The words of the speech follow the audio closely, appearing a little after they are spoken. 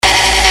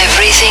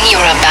Everything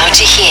you're about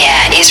to hear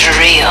is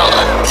real.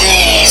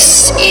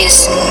 This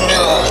is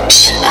not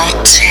a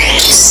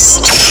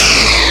test.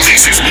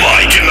 This is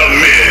Mike in the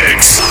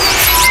mix.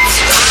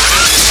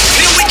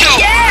 Here we go.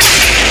 Yeah.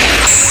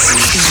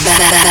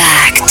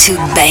 Back to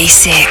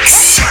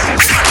basics.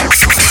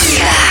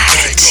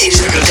 Back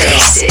to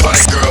basics. My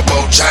girl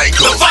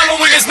Bojangles. The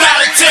following is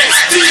not a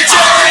test. DJ.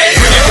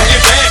 Bring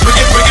it back, bring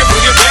it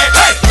back.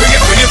 Hey, bring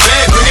it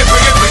back, bring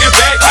it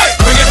back. Hey,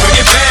 bring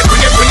it back,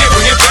 bring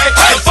it back.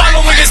 The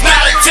following is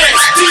not a test.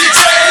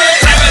 DJ.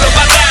 Tráemelo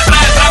para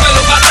atrás,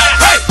 tráemelo para atrás.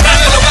 Hey,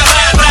 tráemelo para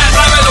atrás,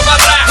 tráemelo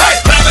para atrás. Hey,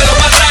 tráemelo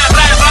para atrás,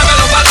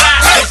 tráemelo para atrás.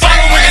 The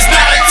following is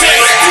not a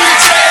test.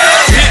 DJ.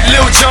 Hit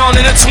Lil Jon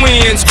and the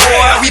twins,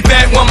 boy. We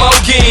back one more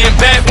again,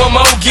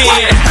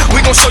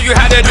 We gon' show you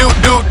how to do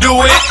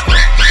it.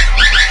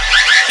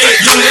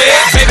 You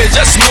there, baby,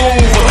 just move.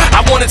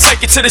 I wanna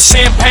take you to the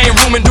champagne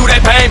room and do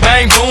that bang,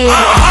 bang, boom.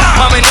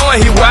 Mami, no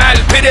es igual,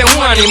 pide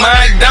un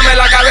animal. Dame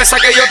la cabeza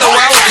que yo te voy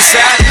a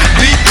bautizar.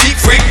 Beat, beat,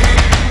 freak.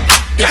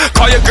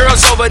 Call your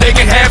girls over, they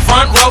can have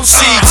front row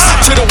seats.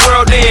 To the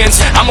world ends,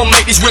 I'ma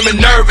make these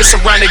women nervous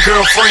around their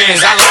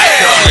girlfriends. I like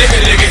her. Lick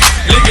it, lick it,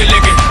 lick it,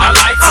 lick it. I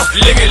like her.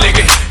 Lick it, lick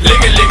it,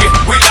 lick it, lick it.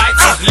 We like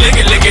her. Lick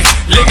it, lick it,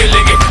 lick it,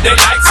 lick it. They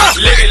like her.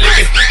 Lick it, lick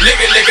it,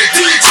 lick it, lick it.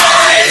 DJ.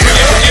 Bring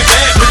it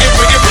back, bring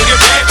it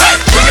back. Hey,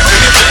 bring it back, bring it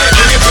back.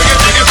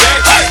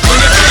 Hey,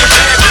 bring it back,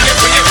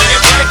 bring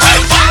it back.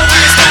 Hey,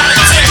 following is not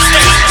a test.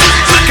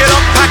 Pack it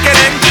up, pack it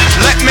in,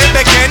 let me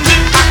begin.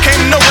 I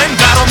came to win,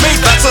 battle me,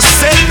 that's a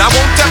sin. I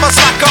won't ever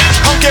slack up,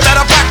 punk, you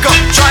better back up.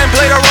 Try and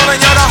play the role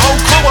and you're the whole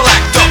crew will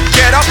act up.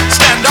 Get up,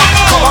 stand up,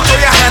 come on, throw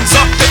your hands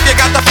up if you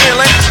got the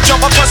feeling.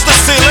 Jump up, touch the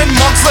ceiling,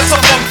 monsters of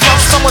funk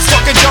fluff. Someone's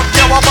fucking jump,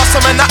 yo, I'll bust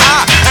them in the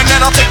eye. And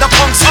then I'll take the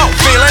punks out,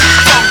 feeling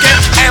funkin'.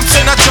 Amps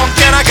in a junk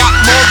and I got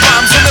more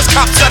rhymes than this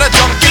cops at a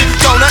junkie.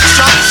 Donut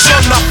shop,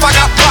 sure enough, I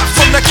got props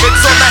from the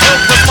kids on the hill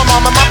with my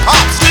mom and my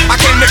pops. I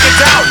came to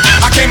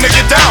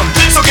get down,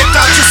 so get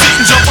out your seat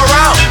and jump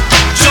around.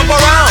 Jump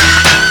around,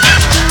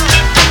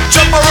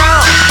 jump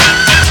around,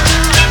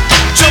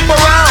 jump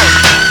around.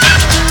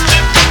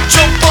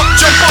 Jump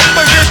up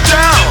and get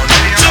down.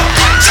 Jump,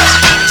 jump,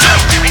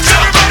 jump,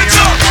 everybody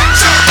jump,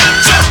 jump,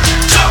 jump,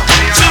 jump,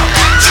 jump,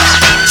 jump,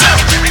 jump,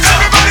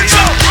 everybody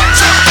jump,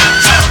 jump,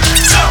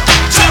 jump,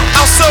 jump.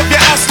 I'll serve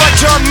your ass like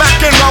John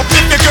McEnroe.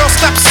 If your girl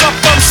steps up,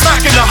 I'm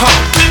smacking the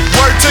hoe.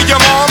 Word to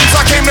your moms,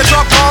 I came to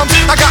drop bombs.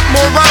 I got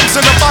more rhymes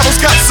than the bottle's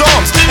got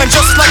songs. And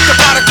just like the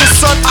prodigal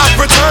son, I've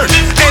returned.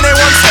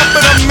 Anyone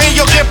stepping on me,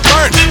 you'll get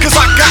burned. Cause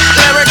I got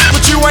lyrics,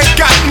 but you ain't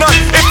got none.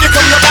 If you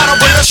come to battle,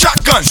 bring a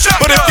shotgun.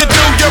 But if you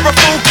do, you're a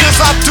fool, cause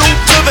I do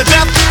to the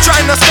death.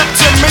 Trying to step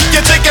to me,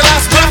 you take your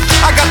last breath.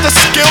 I got the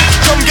skill,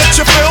 come get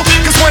your fill.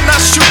 Cause when I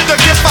shoot the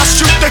gift, I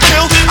shoot the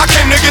kill. I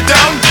came to get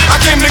down,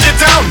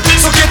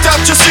 so get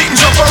out your seat and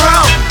jump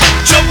around.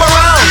 Jump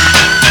around,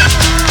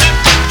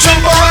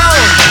 jump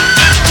around,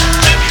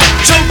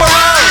 jump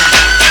around.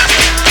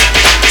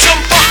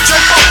 Jump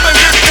up and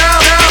get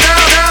down,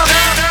 down.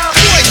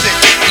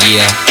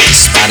 Yeah,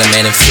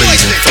 Spider-Man and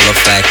freezing, full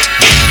effect.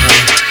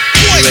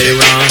 You ready,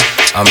 Ron?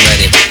 I'm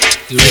ready.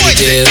 You ready,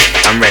 Div?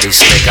 I'm ready,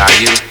 Slick, are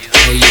you?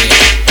 Oh yeah,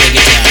 break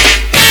it down.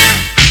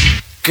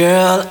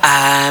 Girl,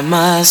 I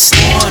must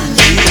warn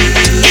you,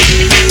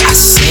 I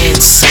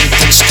sense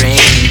something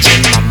strange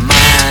in my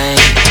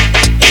mind.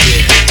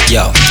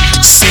 Yo,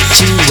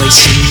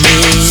 situation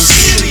is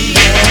serious.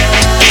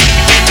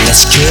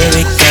 Let's cure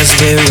it cause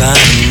we're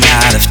running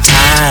out of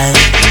time.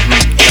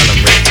 Tell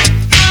 'em, Rick.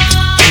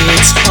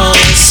 It's all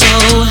so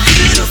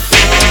beautiful.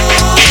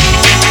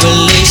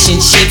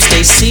 Relationships,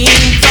 they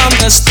seem from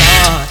the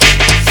start.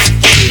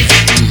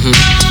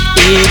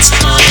 It's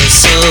all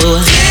so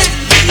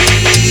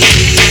deadly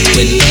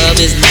when love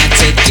is not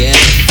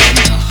together from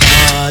the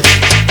heart.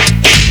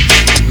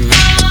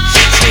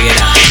 Check it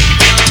out.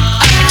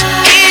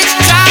 It's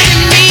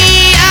driving me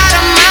out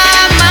of my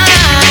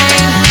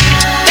mind.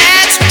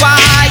 That's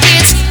why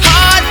it's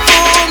hard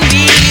for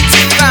me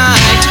to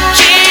find.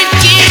 Can't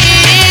get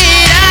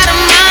it out of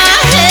my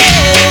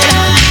head.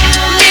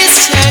 Miss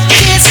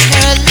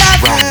her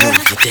lover.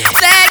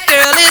 That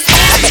girl is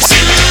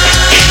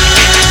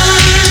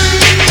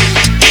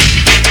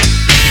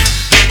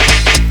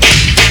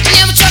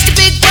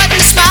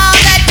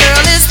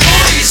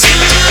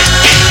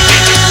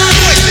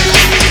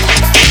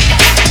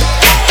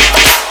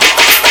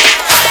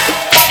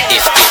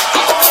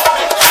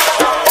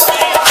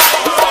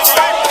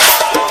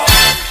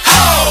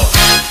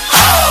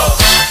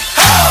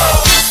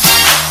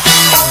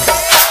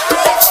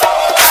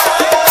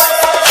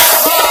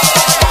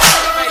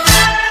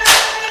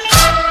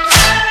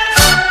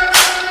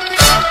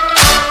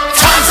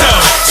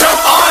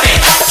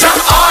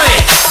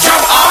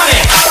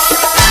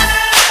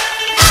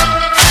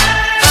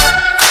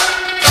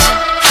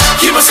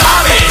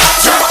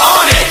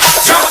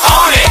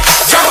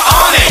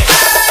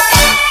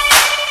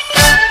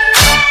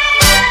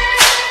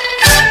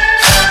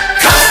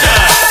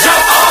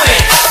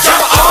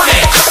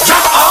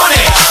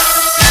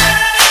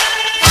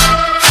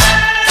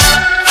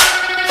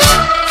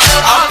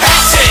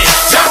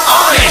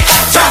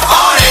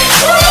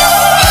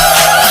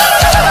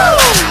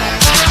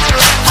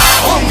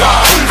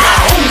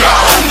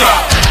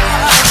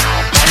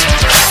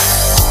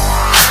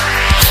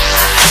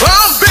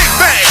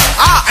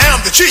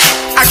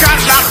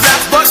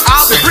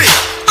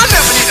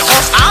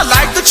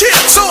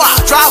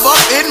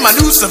in my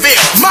new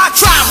Seville. My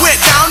tribe went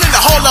down in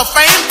the Hall of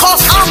Fame, cause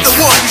I'm the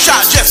one who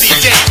shot Jesse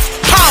James.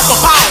 Power for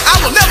power,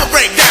 I will never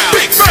break down.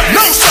 Big fan.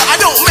 No sir, I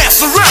don't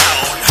mess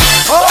around.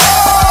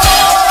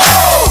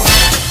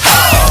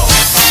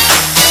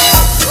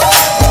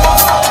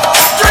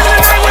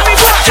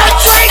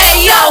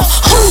 Hey yo,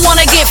 who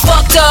wanna get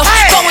fucked up?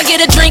 Go and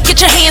get a drink,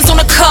 get your hands on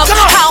the cup.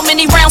 How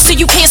many rounds till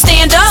you can't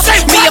stand up?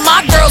 Me and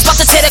my girls about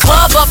to tear the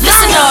club up.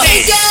 Listen up.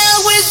 Hey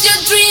girl, where's your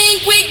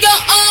drink? We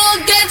gon' all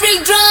get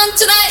real drunk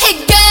tonight. Hey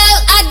girl,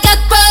 I got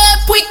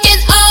pop. We can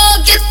all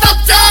get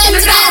fucked up.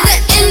 And by the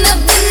end of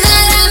the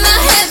night, I'ma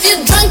have you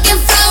drunk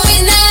and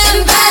flowing out.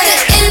 And by the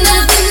end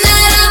of the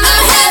night, I'ma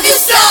have you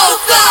so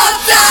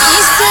fucked up.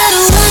 He said,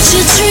 what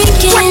you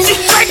drinking?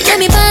 Let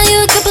me buy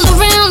you a couple of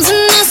rounds.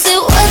 And I said,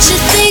 what you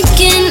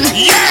thinking?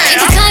 Ain't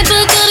the type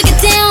of girl to get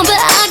down, but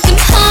I can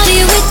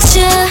party with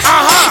ya.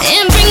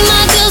 And bring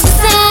my girls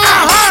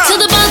inside. Tell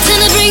the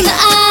bartender bring the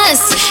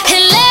ice.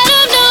 And let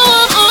her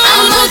know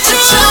I'm on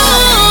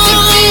Patron.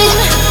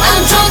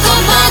 I'm drunk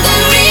on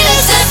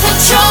margaritas and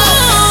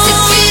Patron.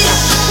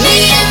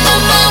 Me and my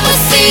mama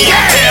see.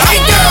 Hey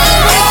girl,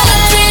 where's the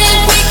drink?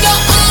 We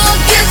gon' all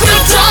get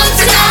real drunk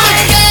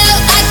tonight. Girl,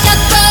 I got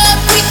pop.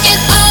 We can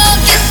all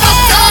get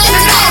fucked up. And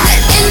by the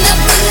end of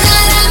the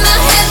night, I'ma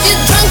have you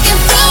drunk and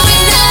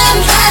flowing out.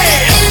 And by the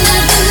end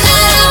of the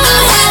night, I'ma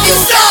have you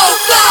so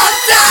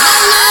fucked up. I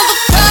know the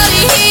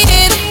party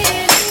heated,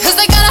 'cause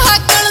they got a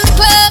hot girl in the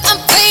club. I'm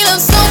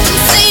feeling so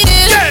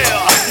conceited,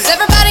 'cause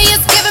everybody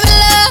is giving me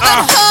love.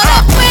 But hold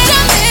up, wait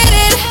a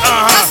minute,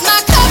 'cause my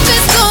cup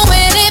is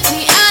going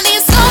empty. I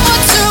need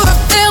someone to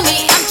refill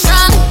me. I'm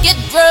trying to get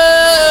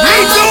drunk. I'm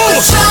on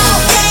Patron,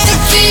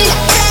 tequila.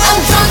 I'm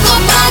drunk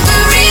on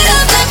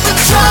margaritas and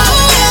Patron,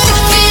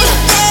 tequila.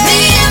 Me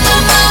and my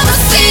mama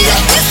see it.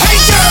 Hey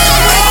girl,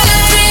 where's the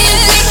drink?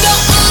 We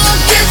gon' all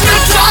get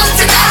real drunk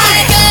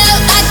tonight. Girl,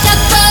 I got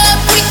pop.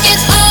 We can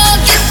all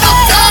get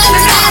fucked up. And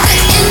by the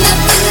end of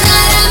the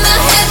night, I'ma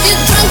have you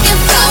drunk and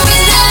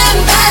flowing out.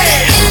 And by the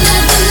end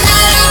of the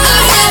night, I'ma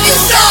have you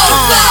so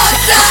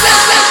fucked up.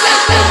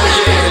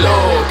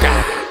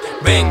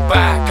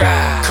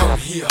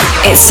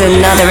 It's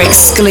another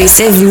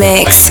exclusive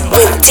mix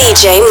with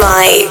DJ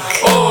Mike.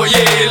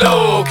 Oye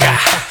loca,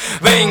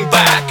 ven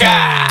pa'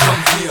 acá.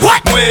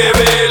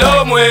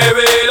 Muévelo,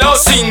 muévelo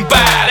sin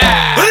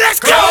parar. Let's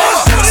go.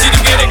 Si tú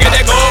quieres que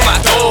te coma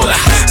toda,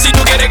 si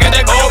tú quieres que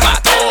te coma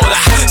toda,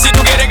 si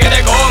tú quieres que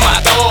te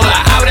coma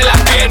toda, abre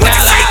las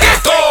piernas, dale,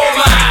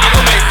 toma.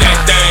 I'ma make that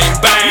thing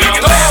bang,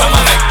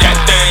 I'ma make that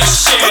thing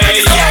shake,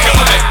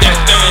 I'ma make that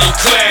thing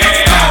clap,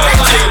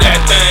 till that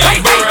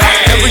thing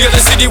bang. Every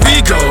other city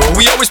we go,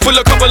 we always pull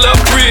a couple of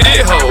pretty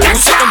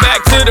hoes. Come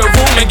back to the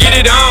room and get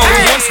it on.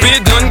 Once we're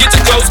done, get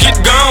your clothes, get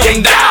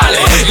gone,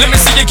 darling. Let me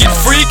see you get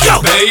freaky,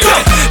 baby.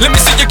 Let me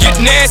see you get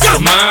nasty,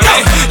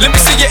 mommy. Let me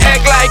see you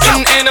act like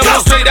an animal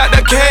straight out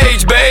the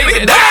cage,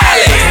 baby.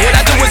 Darling, what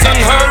I do is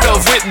unheard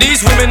of. With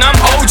these women, I'm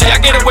OJ, I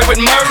get away with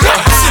murder.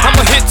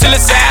 I'ma hit till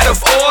it's out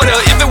of order.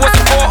 If it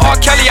wasn't for R.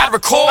 Kelly, I'd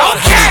record.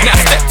 Now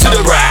step to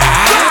the right,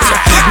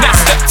 now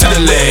step to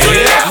the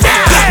left.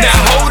 Now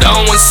hold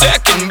on 1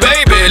 second,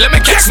 baby. Let me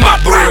catch my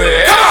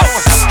breath.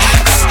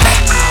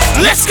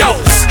 Let's go.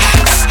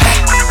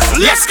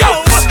 Let's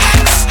go.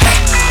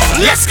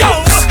 Let's go.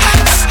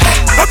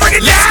 Bring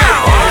it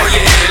down.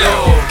 Oye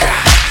loca,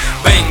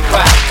 ven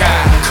pa' acá.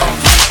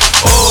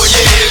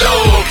 Oye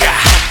loca,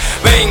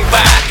 ven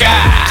pa' acá.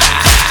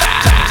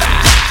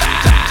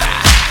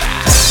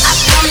 I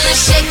come to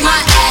shake my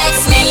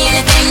ass, me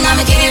anything,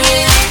 I'ma get it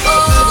real.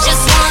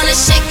 Just wanna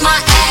shake my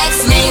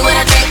ass, me what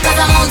I drink, 'cause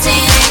I'm on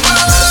 10.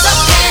 So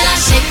can I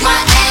shake my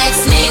ass,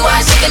 me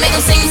why shake it, make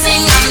 'em sing,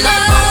 sing. I'm the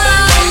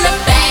boom, the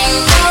bang,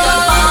 the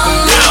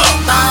boom, the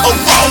boom. I'm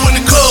raw in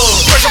the club,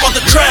 fresh up out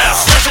the trap,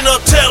 smashing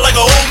up tail like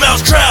a old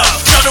mouse trap.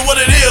 Tell me what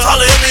it is,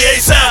 holla at me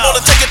ASAP.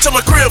 Wanna take it to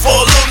my crib for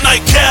a little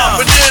nightcap,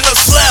 and then a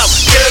slap,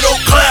 ghetto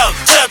clap,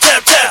 tap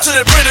tap tap to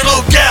that pretty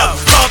little gal.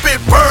 Pop it,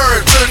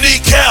 burn to the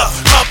kneecap,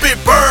 pop it,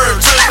 burn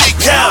to the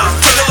kneecap.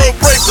 Take a little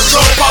break,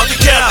 patrol, pop the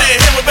cap, then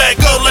hit me back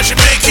up like she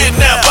been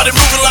kidnapped. Body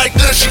moving like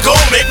this, she gon'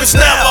 make me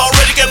snap.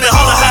 Already got me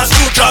holla high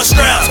school drop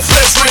straps.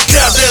 Let's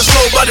recap, that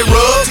slow body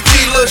rub,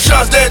 tequila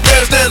shots,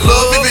 that's that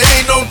love. If it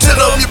ain't no tin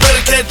up, you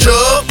better catch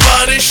up.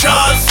 Body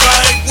shots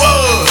like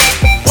what?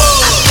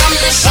 Come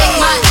to shake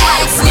my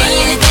ass, me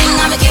anything,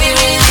 I'ma get it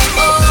real.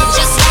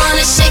 Just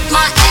wanna shake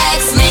my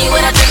ass, me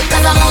what I drink,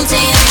 'cause I'm on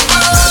 10.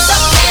 So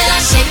can I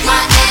shake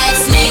my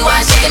ass, me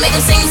why shake it, make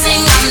 'em sing,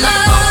 sing. I'm the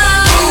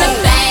boom, the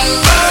bang,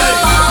 the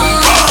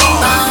boom, the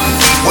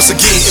boom. Once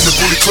again in the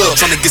booty club,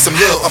 trying to get some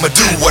love. I'ma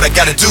do what I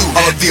gotta do.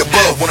 All of the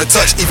above, wanna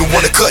touch, even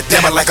wanna cut.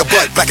 Damn, I like a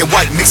butt, black and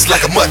white mixed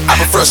like a mutt. I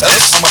prefer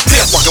slush. I'm a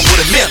pimp, walking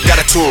with a limp. Got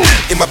a tool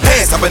in my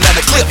pants, I'm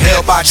banana clip,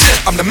 held by a chip.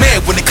 I'm the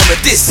man when it come to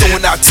this,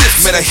 throwing out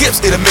tips. Man, her hips,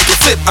 it'll make it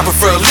flip. I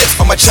prefer lips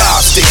on my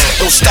chopsticks.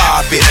 Don't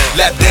stop it.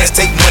 Lap dance,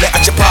 take money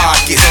out your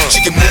pockets. She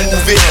can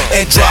move it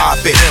and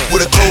drop it.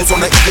 With her clothes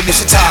on her, even if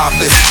she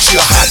topless. She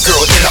a hot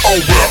girl in her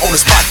own world, on the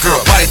spot girl.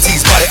 Body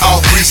tease, body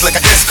all grease like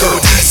a S curl.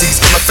 Easy's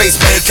in my face,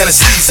 man, kinda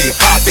sleazy.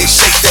 Pop it,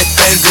 shake that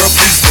thing. girl,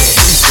 please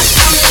dance.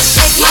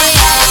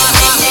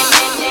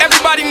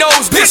 Everybody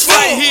knows this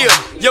right here.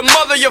 Your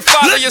mother, your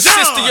father, your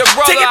sister, your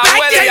brother,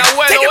 abuela,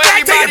 abuelo,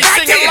 everybody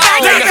sing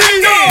along.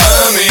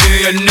 Mami,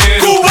 el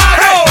negro,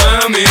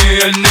 mami,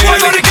 el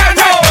negro,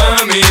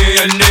 mami,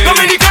 el negro,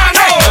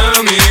 dominicano,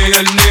 mami,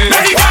 el negro,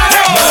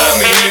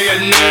 mami,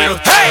 el negro,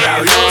 está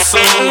rabioso,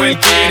 él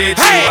quiere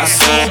tu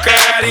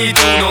azúcar y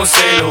tú no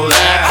se lo das.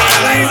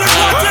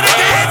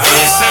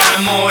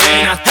 Esa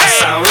morena está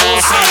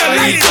sabrosa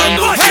y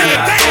cuando tú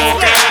la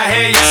tocas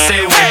ella se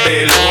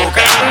vuelve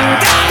loca.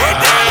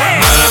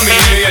 Mami,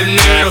 el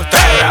negro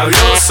está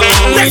rabioso,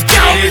 él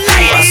quiere tu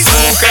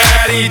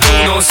azúcar y tú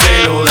no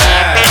se lo das.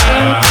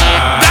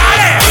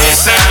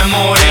 Esa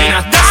morena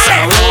está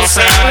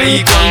sabrosa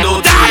y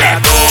cuando tú la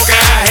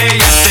tocas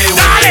ella se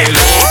vuelve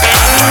loca.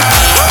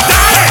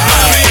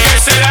 Mami, ¿qué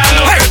será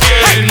lo que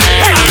quiere el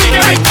negro? A mí que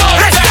me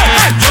importa,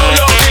 yo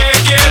lo que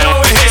quiero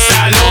es esa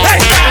loca.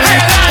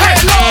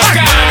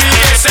 Mami,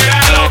 ¿qué será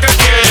lo que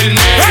quiere el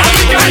negro? A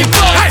mí que me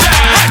importa,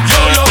 yo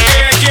lo que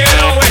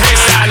quiero es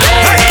esa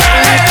loca.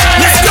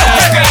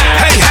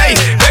 Hey, hey,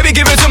 baby,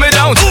 give it to me,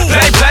 don't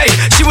play.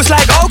 She was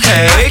like,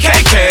 okay,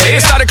 KK,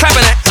 and started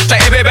clapping it.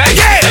 Like, hey, baby,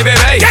 hey, baby,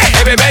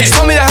 hey, baby. She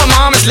told me that her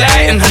mom is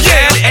Latin, her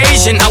dad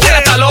Asian. Abuela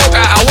está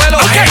loca, abuelo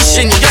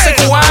Haitian. Yo soy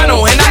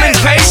cubano and I'm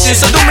impatient,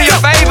 so do me a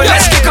favor,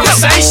 let's get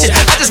conversation.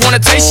 I just wanna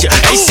taste you,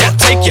 ASAP,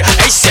 take you,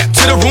 ASAP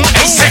to the room,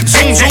 ASAP,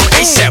 zoom, zoom,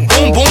 ASAP,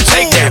 boom, boom,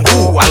 take that.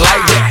 Ooh, I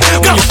like that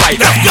when you fight.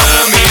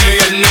 Mami,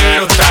 el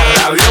negro está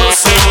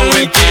rabioso,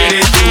 él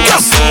quiere tu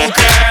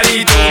azúcar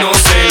y tú no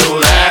se lo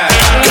das.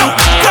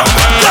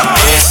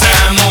 Esa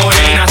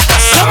morena está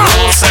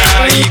sabrosa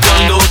y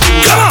cuando tú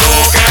la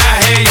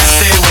tocas ella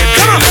se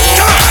vuelve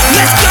loca.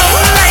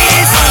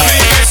 Mami,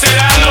 ¿qué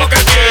será lo que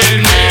quiere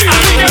el negro? A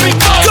mí que me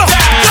importa,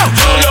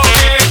 yo lo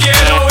que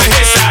quiero es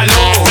esa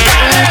loca.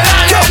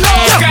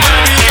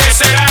 Mami, ¿qué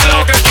será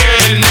lo que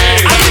quiere el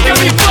negro? A mí que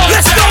me importa,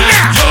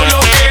 yo lo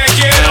que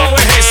quiero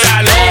es esa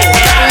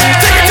loca.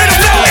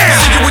 I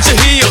see you with your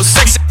heels,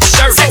 sexy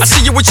shirt. I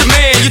see you with your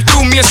man, you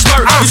threw me a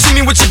smirk. You see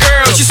me with your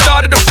girl, she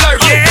started to flirt.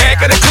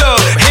 Back of the club,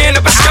 hand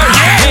up a skirt,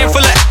 hand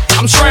full of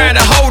I'm trying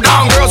to hold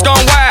on, girls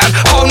gone wild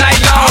all night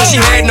long. She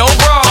had no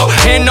bra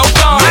and no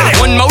thong.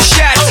 One more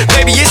shot,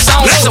 baby, it's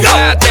on. It's a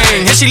wild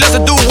thing, and she loves to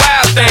do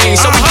wild things.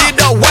 So we did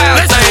the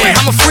wild thing.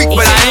 I'm a freak,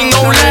 but I ain't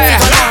gon'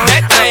 lie.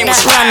 That thing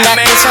was wild,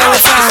 man.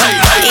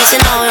 Easy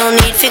now, no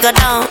need to go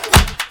down.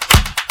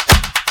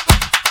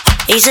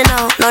 Easy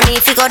now, no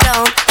need to go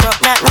down. Rock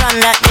that, run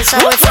that, this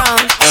how we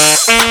from.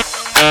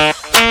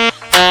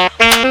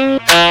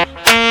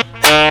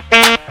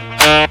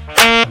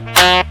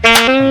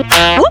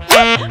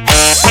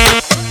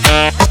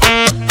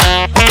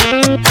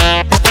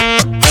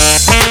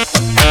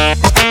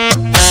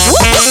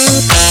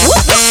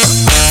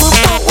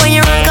 When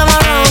you run, come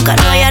around, 'cause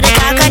know you're the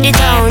talk of the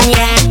town,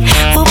 yeah.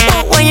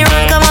 When you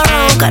run, come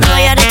around, 'cause know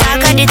you're the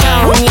talk of the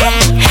town, yeah.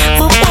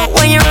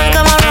 When you run,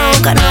 come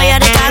around, 'cause know you're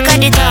the talk of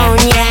the town,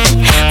 yeah.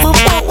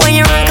 When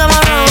you run, come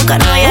around, 'cause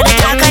know you're the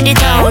talk of the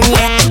town,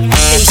 yeah.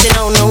 Easy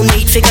now, no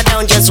need figure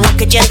down, just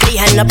walk it gently,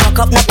 hand up, block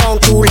up, no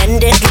pound, cool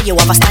endedly. You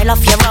have a style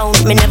of your own.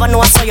 Me never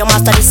know I saw you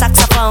master the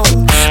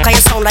saxophone. 'Cause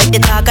you sound like the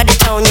talk of the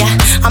town, yeah.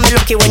 I'm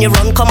lucky when you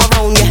run, come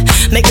around, yeah.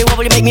 Make me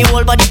wobble, make me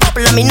whole body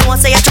bubble. And me know I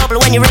say you're trouble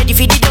when you're ready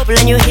for the double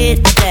and you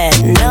hit that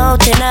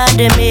note in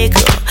the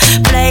middle.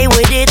 Play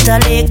with it a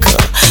little.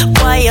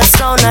 Why you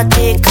sound a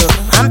tickle?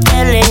 I'm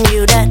telling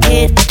you that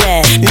hit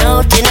that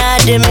note in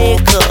the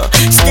middle.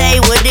 Stay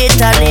with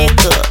it a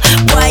little.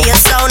 Why you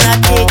sound a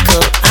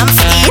tickle? I'm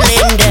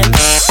stealing them.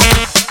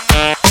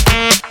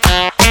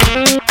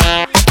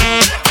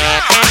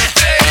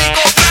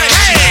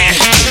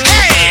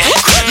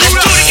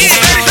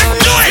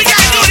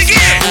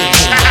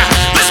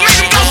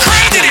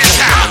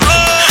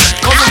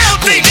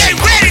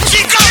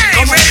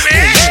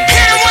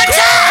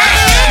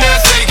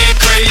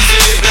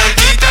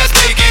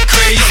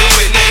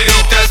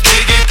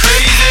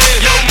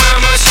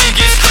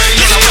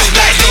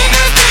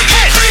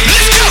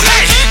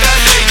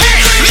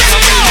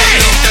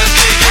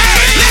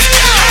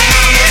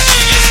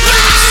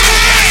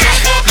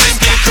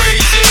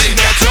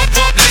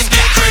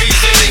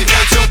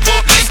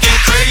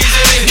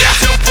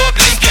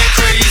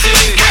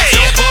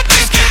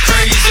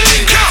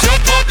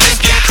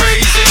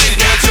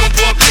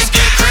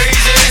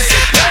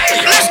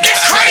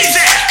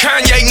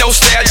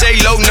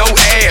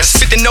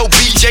 No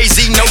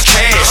BJZ, no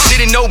cash.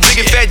 Didn't know Big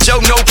and Fat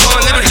Joe, no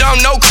pun. Little John,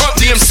 no crump.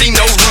 DMC,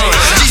 no run.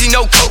 Jeezy,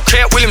 no coke.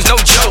 Cat Williams, no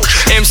joke.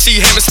 MC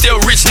Hammer, still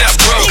rich, not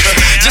broke.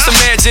 Just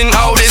imagine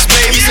all this,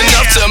 baby. It's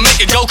enough to make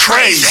it go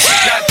crazy.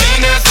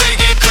 Latinas, they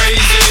get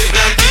crazy.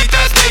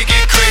 Blanquitas, they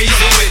get crazy.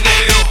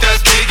 Negritas,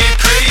 they get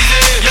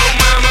crazy. Yo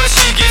mama,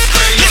 she gets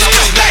crazy.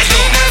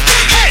 Latinas,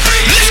 they get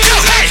crazy.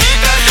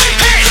 Blanquitas, they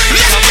get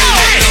crazy.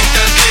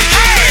 Negritas, they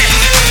get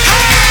crazy.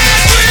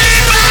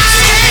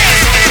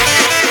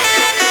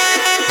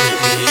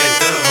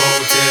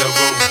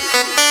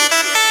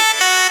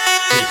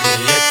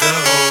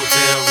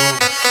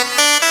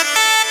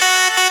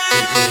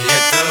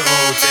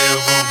 Hotel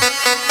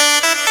room.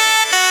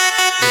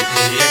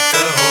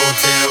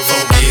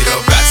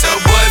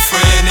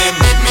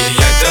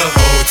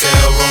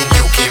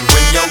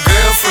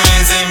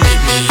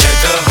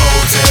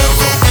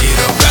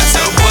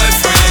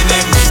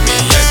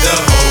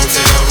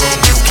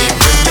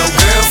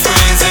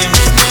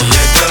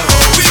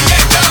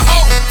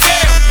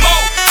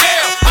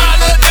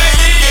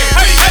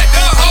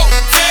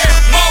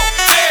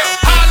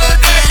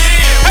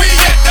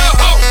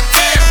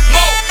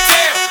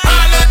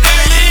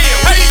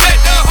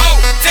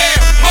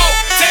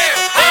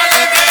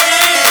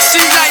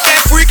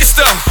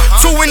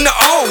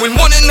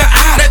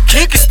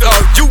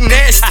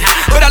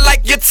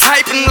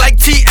 hyping like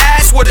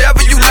T.I.'s,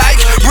 whatever you like.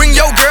 Bring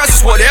your girls,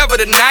 it's whatever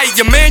tonight.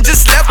 Your man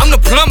just left, I'm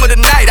the plumber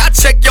tonight. I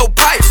check your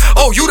pipe,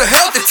 oh, you the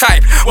healthy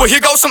type. Well, here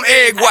goes some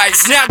egg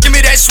whites. Now give me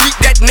that sweet,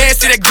 that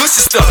nasty, that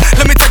gushy stuff.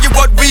 Let me tell you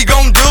what we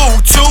gon' do.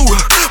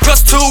 2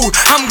 plus 2,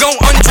 I'm gon'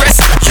 undress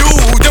you.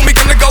 Then we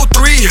gonna go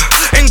 3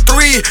 and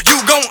 3, you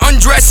gon'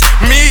 undress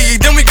me.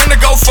 Then we gonna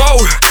go 4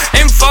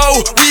 and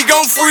 4, we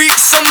gon' freak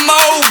some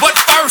more. But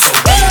first,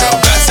 bring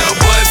your best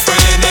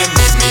boyfriend and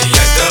meet me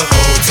at the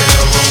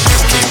hotel room.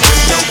 You can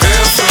bring your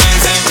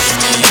girlfriends and meet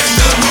me at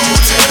the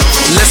hotel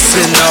room.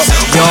 Listen up,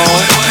 y'all,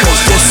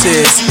 cause this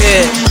is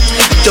it.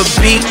 The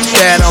beat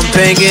that I'm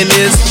banging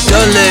is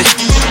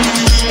delicious.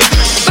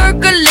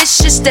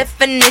 Burgerlicious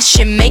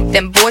definition, make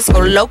them boys go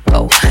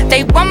loco.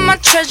 They want my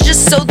treasures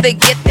so they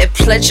get their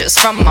pleasures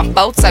from my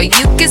photo.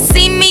 You can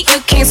see me,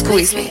 you can't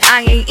squeeze me.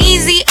 I ain't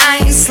easy, I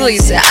ain't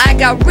sleazy. I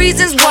got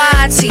reasons why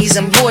I tease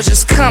them. Boys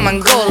just come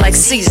and go like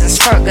seasons.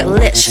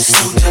 Burgerlicious,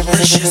 so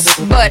delicious.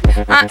 But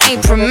I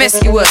ain't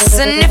promiscuous,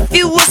 and if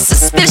you were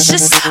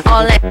suspicious,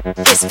 all that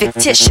is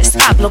fictitious.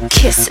 I blow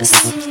kisses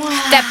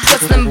that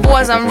puts them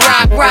boys on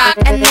rock,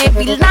 and they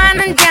be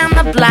lining down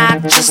the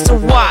block just to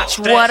watch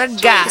what I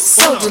got.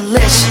 So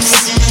delicious.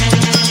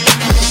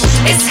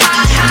 It's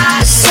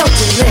hot, so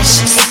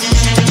delicious.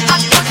 I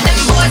put them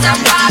boys on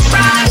rock,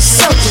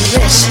 so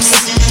delicious.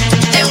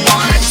 They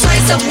want a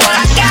taste of what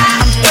I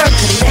got. I'm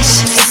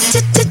burgerlicious.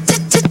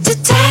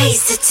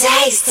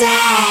 Tasty.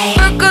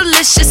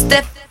 Burgerlicious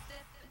dip.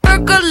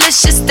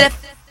 Burgerlicious dip.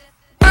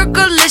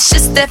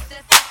 Burgerlicious dip.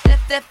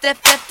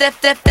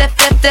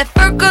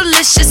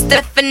 Burgerlicious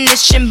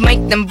definition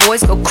make them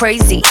boys go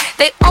crazy.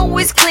 They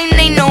always claim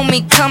they know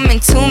me, coming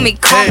to me,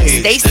 call me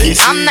Stacy.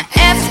 I'm the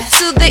F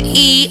to the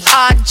E,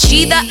 R,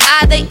 G, the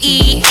I, the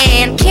E,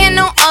 and can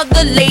no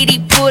other lady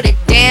put it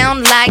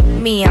down like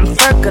me. I'm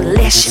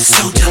Burgerlicious,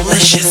 so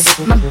delicious.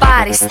 My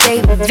body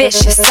stay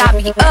vicious.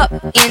 I be up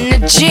in the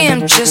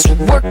gym just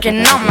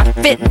working on my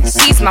fitness.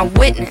 He's my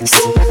witness.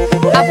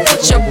 I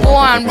put your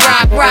boy on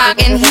rock,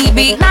 and he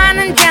be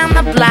lining down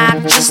the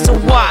block just to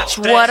watch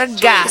what I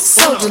got.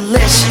 So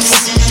delicious.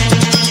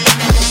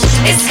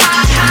 It's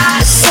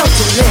hot, so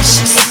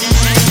delicious.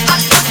 I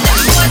put them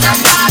boys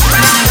on rock,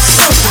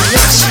 so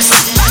delicious.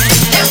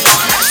 They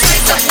wanna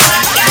taste of what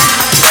I got.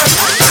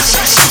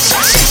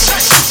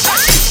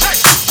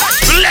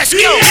 Let's go.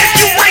 If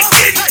you ain't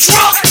getting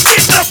drunk,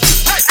 get the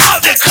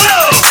out the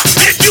club.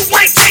 If you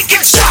ain't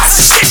taking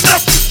shots, get the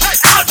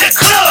out the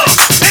club.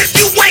 If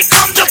you ain't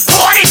come to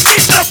party,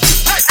 get the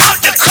out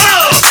the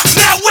club.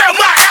 Now where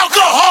my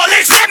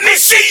alcoholics? Let me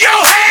see your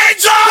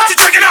hands up. What you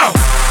drinking on?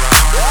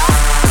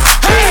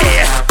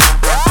 Hey,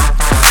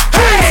 hey,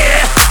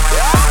 hey,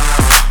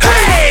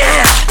 hey, hey,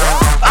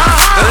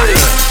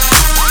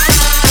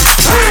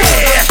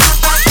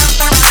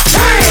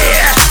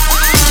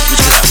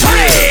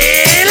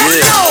 let's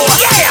go,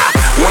 yeah.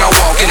 when I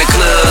walk in the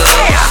club,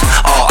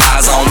 all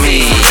eyes on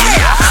me.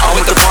 I'm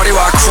with the party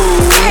rock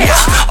crew,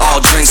 all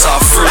drinks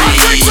are free.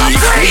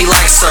 We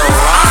like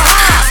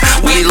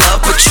Ciroc, we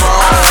love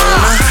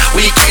Patron.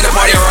 We came to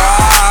party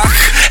rock,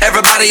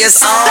 everybody is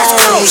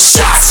on.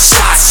 Shots,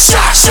 shots,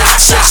 shots,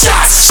 shots, shots,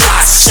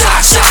 shots,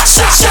 shots, shots, shots,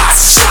 shots,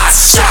 shots,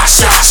 shots, shots,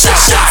 shots,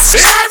 shots, shots.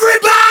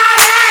 Everybody!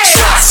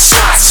 Shots,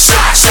 shots,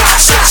 shots,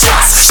 shots, shots,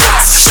 shots,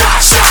 shots,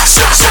 shots, shots,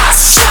 shots,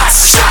 shots,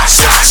 shots, shots,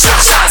 shots,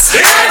 shots, shots.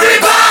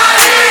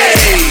 Everybody!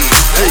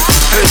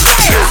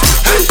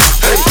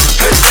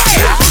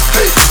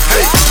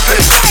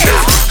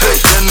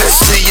 Let me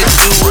see you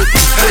do it.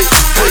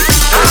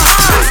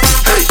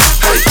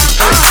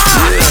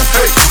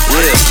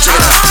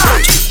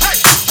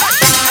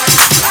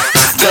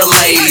 The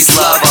ladies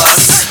love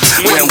us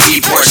when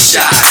we pour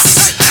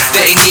shots.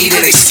 They need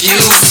an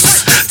excuse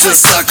to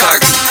suck our.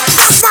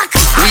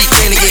 We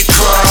tend to get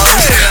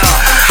drunk.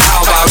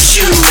 How about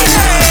you?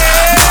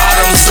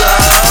 Bottoms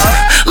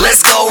up.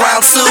 Let's go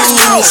round 2.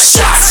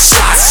 Shots,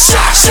 shots,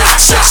 shots, shots,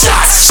 shots,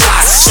 shots,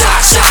 shots,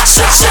 shots, shots,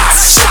 shots,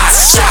 shots,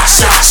 shots, shots,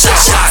 shots,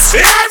 shots, shots.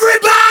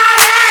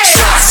 Everybody!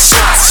 Shots,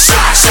 shots,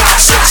 shots,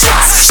 shots, shots,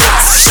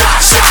 shots,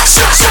 shots, shots,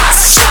 shots,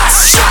 shots,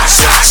 shots, shots,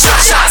 shots,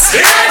 shots, shots.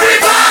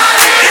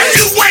 Everybody! If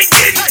you ain't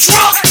getting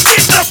drunk,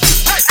 get the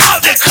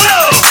out the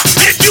club.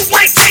 If you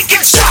ain't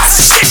taking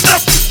shots, get the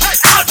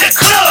out the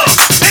club.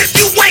 If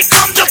you ain't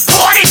come to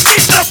party,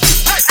 get the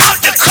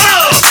out the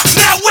club.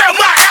 Now where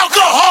my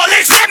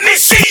alcoholics? Let me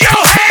see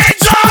your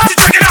hands up. What you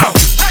drinking on?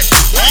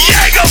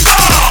 Jaeger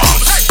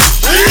bombs,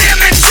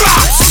 lemon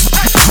drops,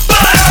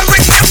 butter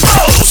in your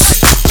bowls,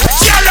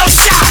 jello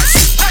shots,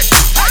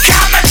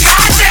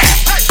 kamikaze,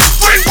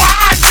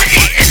 rewind to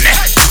eating.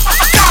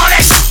 Call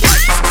it.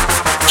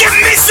 Give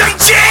me some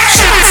jazz.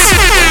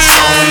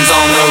 Jones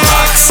on the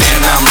rocks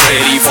and I'm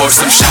ready for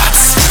some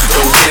shots. The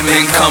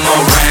women come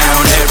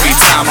around every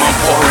time I'm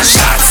pouring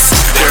shots.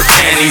 Their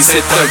panties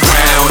hit the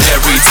ground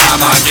every time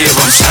I give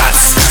them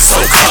shots.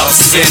 So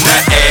cuffs in the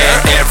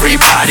air,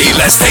 everybody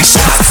let's take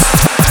shots.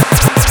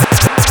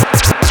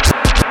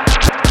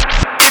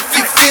 If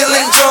you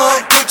feeling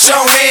drunk, put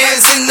your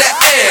hands in the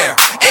air.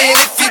 And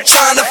if you're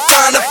trying to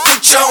find a,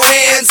 put your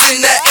hands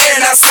in the air.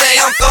 Now say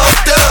I'm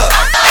fucked up.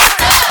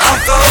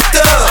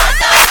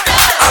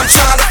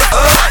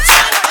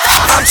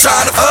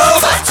 try to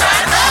fuck.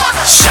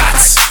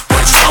 Shots,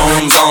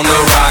 Patron's on the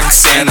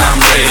rocks, and I'm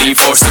ready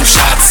for some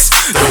shots.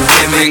 The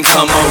women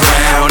come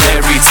around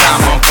every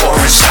time I'm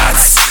pouring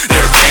shots.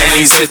 Their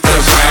panties hit the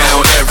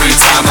ground every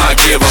time I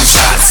give them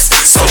shots.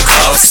 So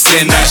cuffs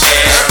in the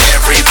air,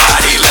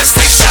 everybody, let's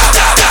take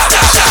shots.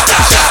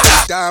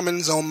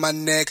 Diamonds on my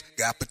neck,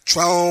 got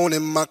Patron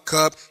in my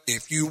cup.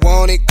 If you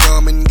want it,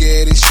 come and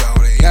get it,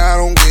 shorty. I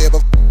don't give a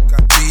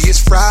fuck. See,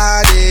 it's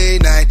Friday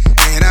night,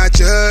 and I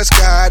just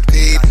got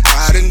paid.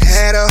 I done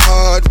had a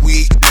hard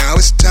week, now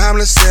it's time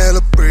to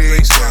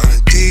celebrate. So the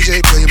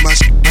DJ play my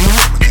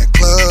that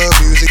club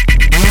music.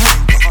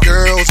 My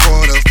girls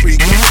wanna freak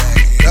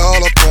it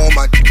all up on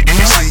my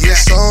see,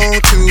 it's on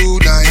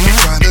tonight.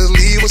 Trying to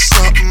leave with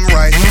something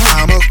right.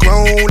 I'm a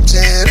grown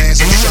 10, and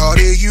so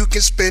shorty, you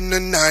can spend the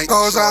night.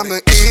 Cause I'm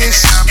the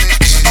ish,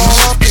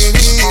 all up in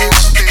here.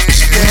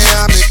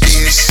 Yeah, I'm the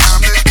ish,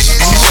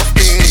 all up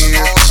in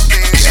here.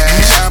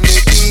 Yeah, I'm the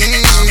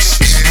ish,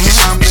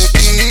 I'm the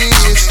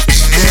ish.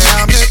 Yeah,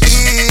 I'm the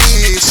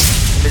ish.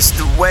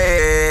 Mr.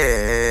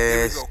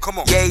 West,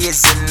 yeah,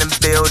 it's in the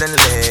building.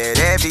 Let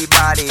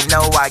everybody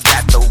know I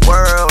got the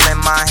world in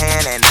my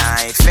hand, and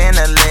I ain't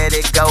finna let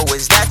it go.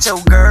 Is that your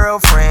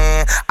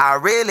girlfriend? I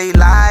really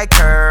like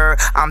her.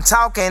 I'm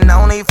talking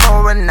only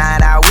for a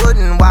night, I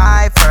wouldn't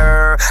wife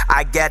her.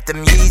 I got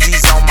them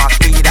Yeezys on my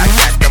feet, I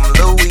got them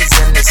Louis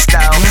in the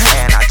stove,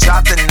 and I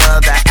dropped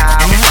another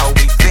album, so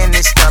we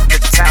finished up the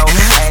toe.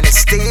 And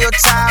it's still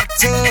top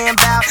 10,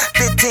 about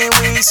 15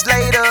 weeks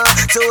later.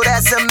 So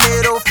that's a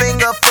middle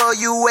finger for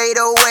you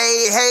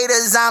 808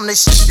 haters. I'm the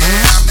shit.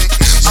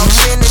 I'm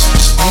finished.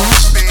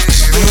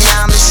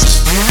 Yeah, I'm the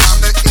shit.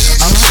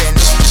 I'm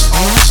finished.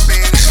 Yeah, I'm the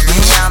shit.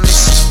 Yeah, I'm the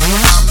shit.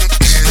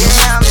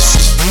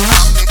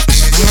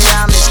 Yeah,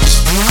 I'm the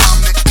shit.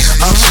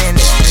 I'm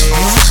finished,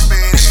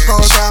 bitch.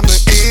 Cause I'm the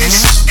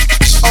ish,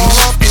 all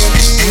up in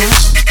here.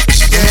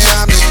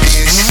 Yeah, I'm the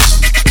ish,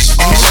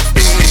 all up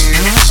in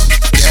here.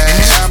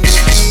 Yeah, I'm the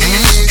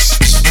ish,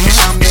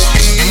 I'm the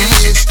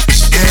ish.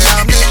 Yeah,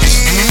 I'm the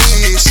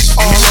ish,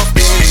 all up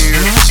in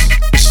here.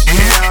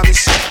 Yeah, I'm the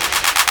shit.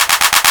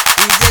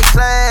 DJ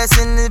Class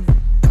in the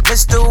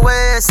Mr.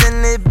 West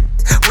in the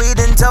we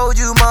done told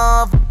you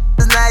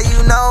motherfuckers, now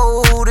you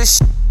know who the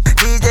shit.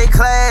 DJ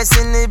Class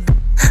in the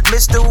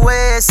Mr.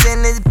 West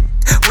in the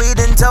we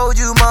done told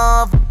you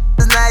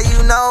motherfuckers, now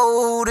you know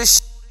who the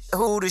shit.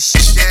 Who the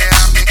shit? Yeah,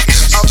 I'm the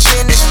ish, up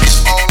in it,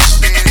 all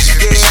up in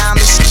here. Yeah, I'm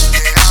the shit.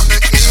 Yeah, I'm the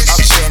ish,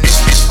 up in it,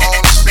 all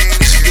up in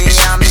here.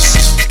 Yeah, I'm the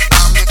shit.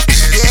 I'm the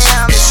ish,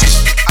 Yeah, I'm the shit.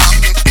 I'm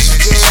the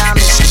ish, Yeah, I'm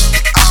the shit.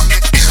 I'm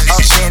the ish,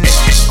 up in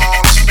it, all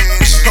up in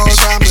here. Cause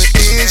I'm the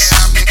ish,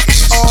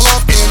 all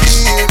up in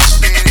here.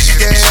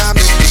 Yeah, I'm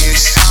the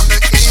ish,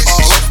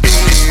 all up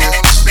in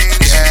here.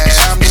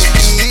 Yeah, I'm the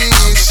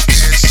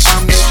ish,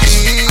 I'm the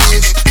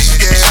ish.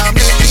 Yeah, I'm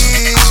the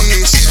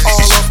ish,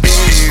 all up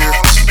in here.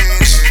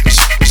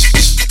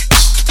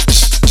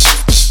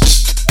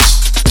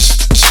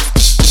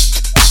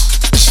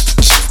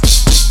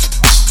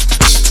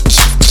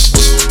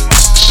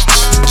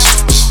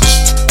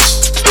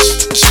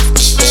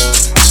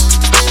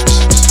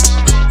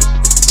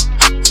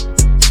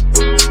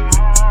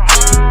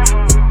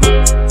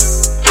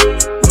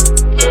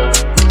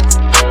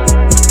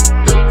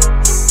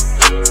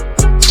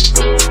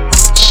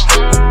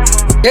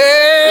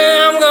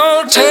 Yeah, I'm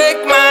gonna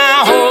take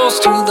my horse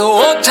to the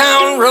old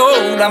town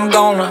road. I'm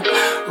gonna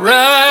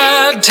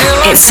ride till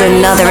It's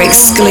another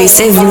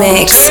exclusive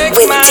mix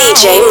with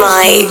DJ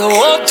Mike. the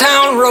old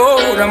town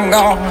road. I'm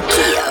gonna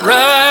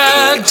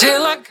ride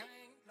till I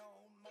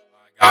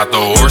Got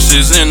the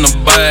horses in the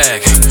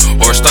back,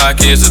 horse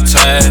stock is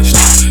attached.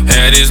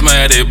 Head is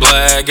matted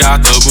black,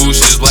 got the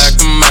bushes black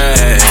to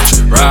match.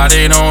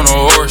 Riding on a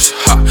horse,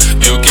 ha,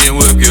 you can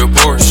whip your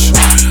Porsche.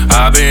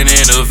 I've been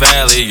in the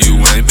valley, you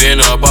ain't been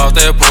up off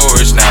that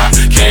porch. Now,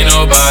 can't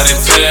nobody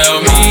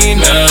tell me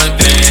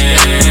nothing.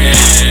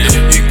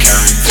 You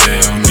can't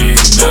tell me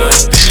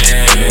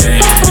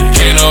nothing.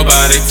 Can't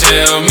nobody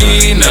tell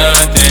me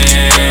nothing.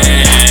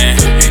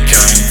 You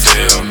can't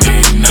tell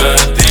me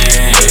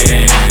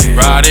nothing.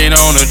 Riding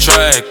on a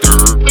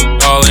tractor,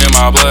 all in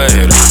my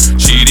bladder.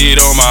 Cheated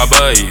on my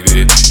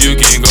baby, you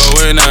can go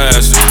and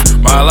ask her.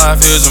 My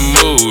life is a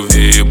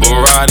movie,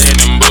 boy riding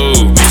in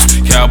boobies.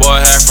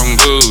 Cowboy hat from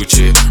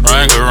Gucci,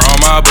 Wrangler on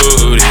my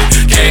booty.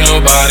 Can't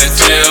nobody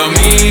tell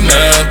me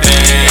nothing.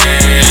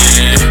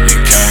 You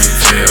can't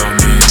tell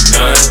me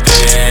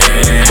nothing.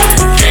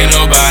 Can't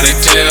nobody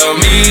tell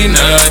me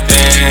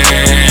nothing.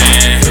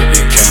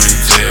 You can't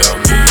tell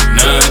me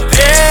nothing.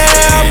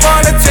 Yeah, I'm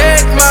gonna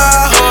take my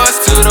horse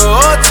to the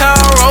old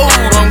town road.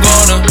 I'm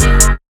gonna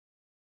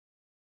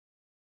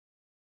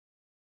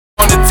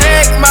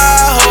take my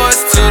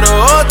horse to the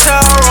old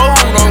town road.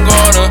 I'm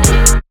gonna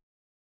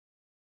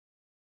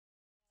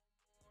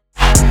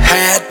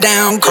hat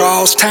down,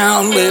 cross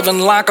town, living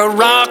like a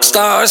rock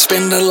star.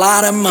 Spend a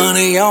lot of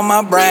money on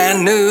my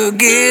brand new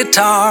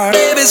guitar.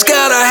 Baby's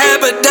got a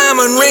habit,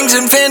 diamond rings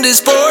and Fendi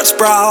sports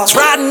bras.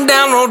 Riding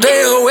down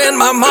Rodeo in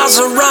my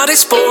Maserati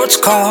sports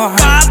car.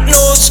 Got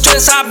no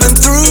stress, I've been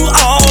through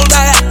all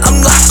that.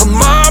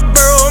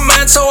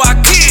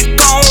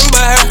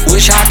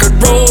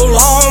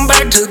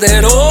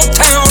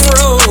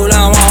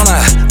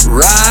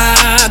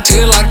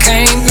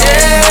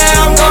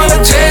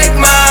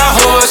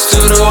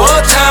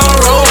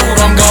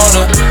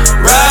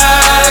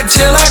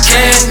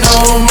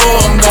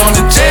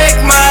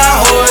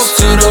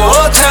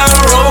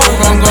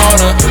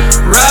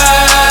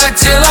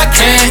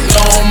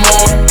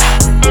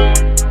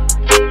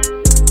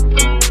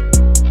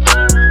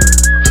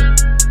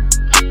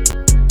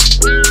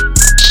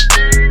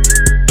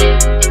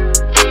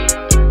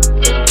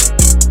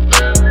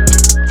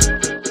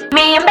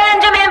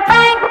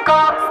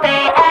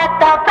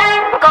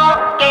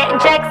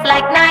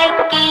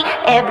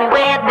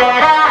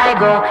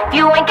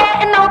 ain't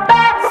getting no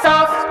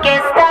pesos. ¿Qué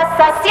estás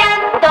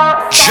haciendo?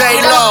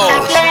 J-Lo.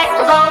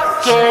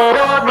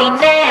 Quiero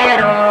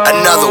dinero.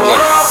 Another one.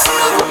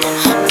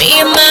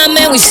 Me and my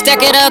man, we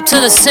stack it up to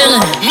the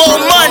ceiling. More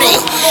money.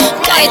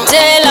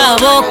 Cállate la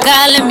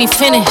boca, let me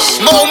finish.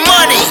 More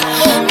money.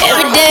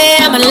 Every day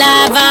I'm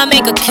alive, I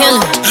make a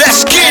killing.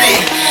 Let's get it.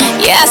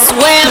 Yeah, I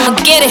swear I'ma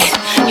get it.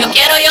 Yo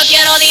quiero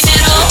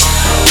dinero.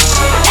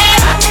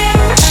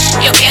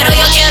 Yo quiero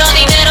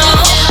dinero.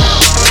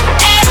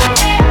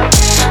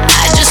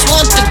 I just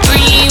want the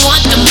green,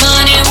 want the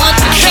money, want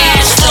the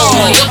cash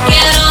flow. Yo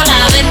quiero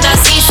la venta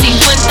así,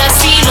 50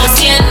 sí, lo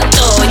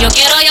siento. Yo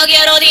quiero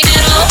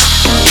dinero.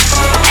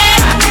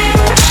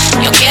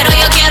 Yo quiero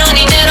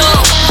dinero.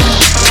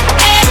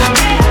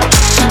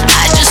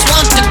 I just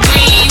want the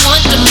green,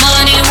 want the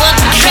money, want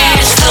the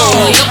cash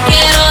flow. Yo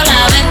quiero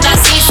la venta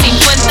así,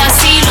 50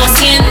 sí, lo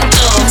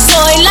siento.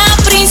 Soy la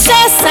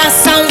princesa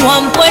San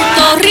Juan,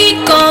 Puerto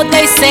Rico.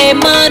 They say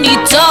money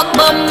talk,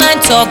 but my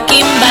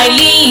talking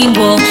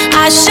bilingual.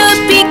 I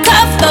should be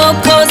careful,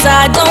 cause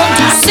I don't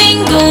do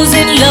singles.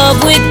 In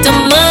love with the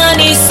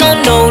money, so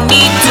no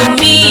need to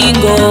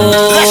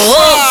mingle.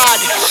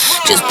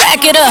 Just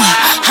back it up,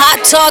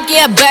 hot talk,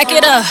 yeah, back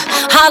it up.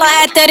 Holla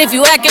at that if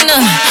you acting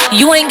up.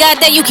 You ain't got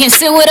that, you can't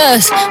sit with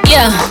us,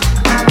 yeah.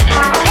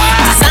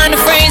 Designer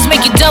frames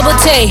make you double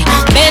take.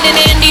 Ben and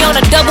Andy on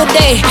a double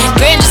day.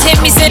 Grand just hit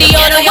me, city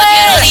on the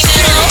way.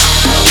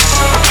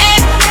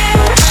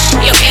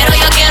 Yo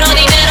quiero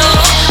dinero.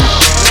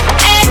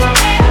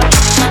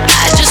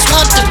 I just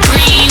want the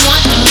green,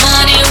 want the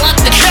money, want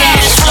the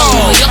cash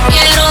flow. Yo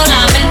quiero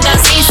la venta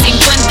así,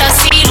 50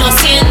 sí, lo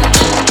siento.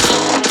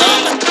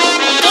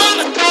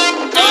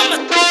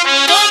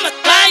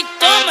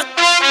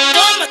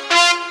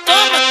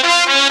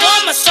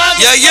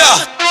 Yeah, yeah.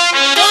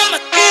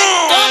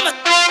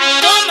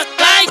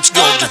 What you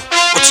gon' do?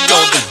 What you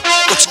gon' do?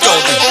 What you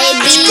gon' do?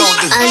 What you gon'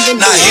 do?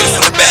 Now hit it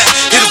from the back,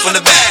 hit it from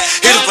the back,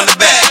 hit it from the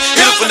back,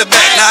 hit it from the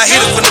back. Now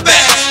hit it from the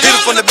back, hit it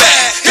from the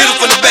back, hit it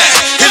from the back,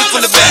 hit it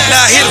from the back.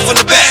 Now hit it from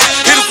the back,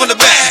 hit it from the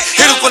back,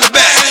 hit it from the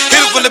back,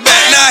 hit it from the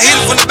back. Now hit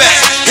it from the back,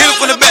 hit it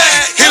from the back,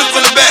 hit it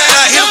from the back.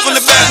 Now hit it from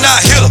the back. Now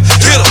hit it,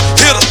 hit it,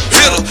 hit it,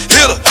 hit it,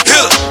 hit it, hit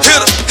it,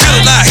 hit it, hit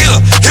it. Now hit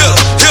it, hit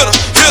it, hit it,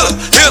 hit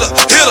it, hit it,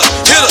 hit it,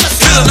 hit it,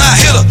 hit it. Now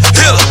hit it,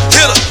 hit it,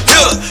 hit it,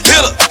 hit it, hit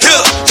it,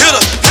 hit it, hit it, hit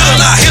it.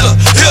 Now hit it,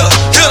 hit it,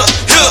 hit it, hit it,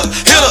 hit it,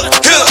 hit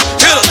it,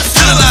 hit it,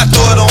 hit it. Now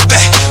throw it on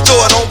back, throw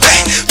it on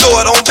back, throw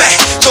it on back,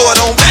 throw it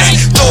on back,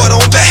 throw it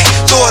on back,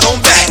 throw it on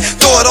back,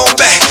 throw it on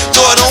back,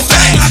 throw it on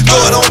back,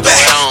 throw it on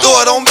back,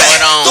 throw it on back,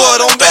 throw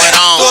it on back,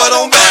 throw it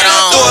on back,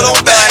 throw it on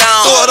back,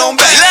 throw it on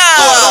back,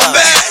 throw it on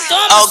back.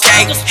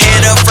 Okay,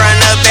 hit her from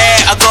the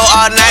back. I go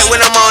all night when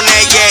I'm on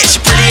that, yeah. She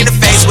pretty in the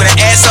face with an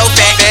ass so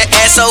fat,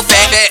 ass so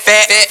fat,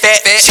 fat.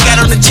 She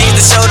got on the jeans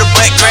to show the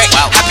butt crack.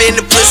 I been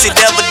the pussy,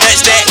 double dutch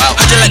that.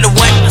 I just like the 1,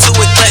 2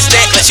 and clutch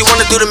that. Like she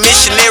wanna do the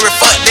missionary,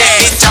 fuck that.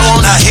 Bitch, I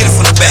want. Now hit it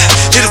from the back,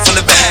 hit it from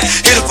the back,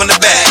 hit it from the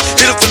back,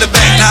 hit it from the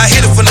back. Now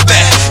hit it from the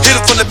back, hit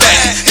it from the back,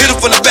 hit it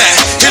from the back,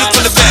 hit it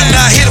from the back.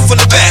 Now hit it from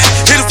the back,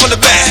 hit it from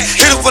the back,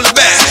 hit it from the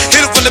back,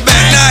 hit it from the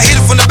back. Now hit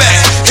it from the back,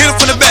 hit it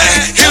from the back,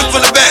 hit it from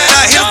the back.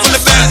 Now hit it from the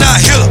back. Now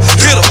hit it,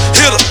 hit it,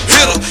 hit it,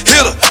 hit it,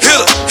 hit it, hit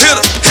it, hit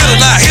it, hit it.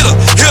 Now hit it,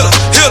 hit it,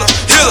 hit it,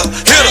 hit it,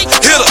 hit it,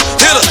 hit it,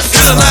 hit it,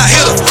 hit it. Now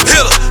hit it,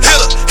 hit it, hit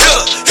it, hit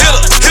it, hit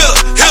it, hit it,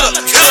 hit it,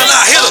 hit it.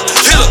 Now hit it,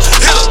 hit it,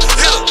 hit it, hit it,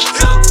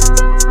 hit it.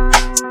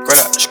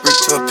 Straight out the street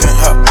to a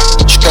penthouse.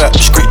 Straight out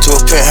the street to a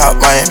penthouse,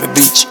 Miami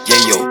Beach. Yeah,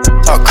 yo.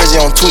 Talk crazy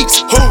on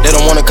tweets. They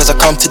don't want it cause I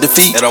come to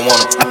defeat. They don't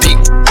want it. I peek.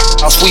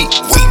 I'm sweet.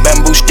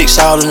 Bamboo sticks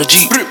all in the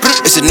Jeep.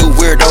 It's a new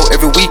weirdo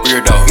every week.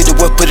 Weirdo. Get the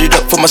what, put it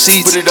up for my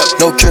seeds. Put it up.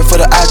 No cure for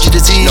the IG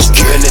disease. No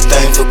cure.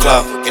 Anything for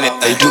clout.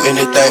 They do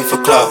anything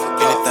for clout.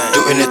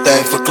 Do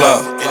anything for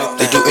clout.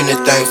 They do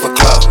anything for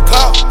clout.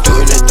 Do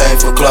anything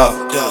for clout.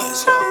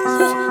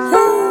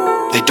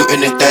 They do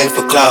anything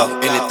for clout.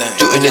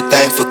 Do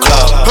anything for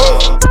clout.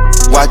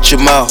 Watch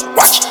your mouth.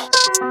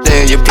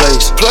 Stay in your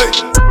place.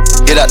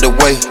 Get out the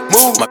way.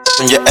 Move my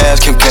on your ass,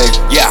 Kim K.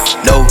 Yeah.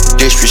 No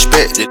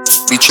disrespect. It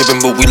be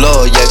trippin', but we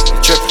love, yeah.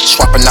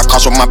 Swapping out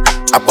cars with my.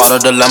 I bought her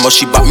the Lambo,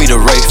 she bought me the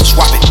Wraith.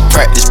 Swap it.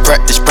 Practice,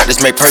 practice,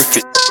 practice, make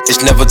perfect.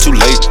 It's never too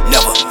late.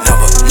 Never,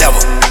 never,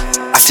 never.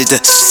 I see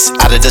the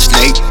out of the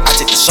snake. I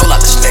take the soul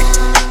out the snake.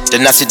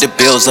 Then I see the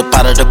bills up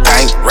out of the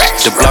bank.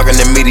 The blog and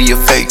the media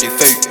fake.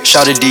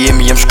 Shouted DM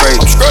me, I'm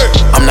straight.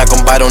 I'm not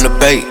gon' bite on the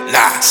bait.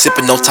 Nah.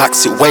 Sippin' no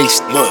toxic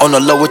waste. On the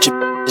low with your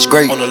it's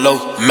great. On the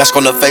low. Mask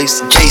on the face.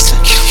 Jason.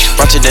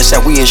 Bunch of that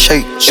said we in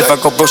shape. If I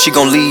go broke, she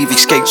gon' leave,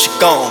 escape. She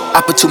gone.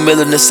 I put $2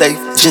 million in the safe.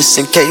 Just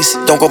in case.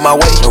 Don't go my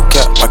way. No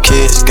cap. My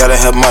kids gotta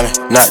have money.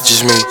 Not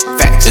just me.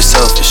 Facts. It's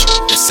selfish.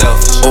 It's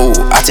selfish. Ooh,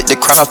 I take the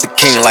crown off the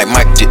king like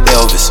Mike did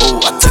Elvis.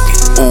 Ooh, I took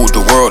it. Ooh, the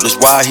world is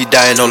wild. He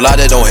dying, don't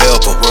lie, that don't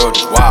help him. World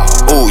is wild.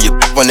 Ooh, you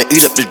wanna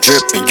eat up the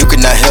drip and you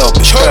cannot help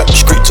it. Straight up the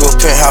street to a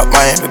penthouse,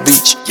 Miami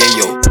Beach. Yeah,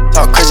 yo.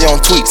 Talk crazy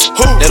on tweets.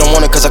 They don't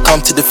want it cause I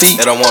come to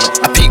defeat. They don't want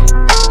it. I peek.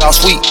 all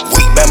sweet.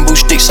 Bamboo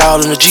sticks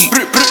all in the Jeep.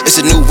 It's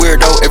a new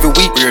weirdo every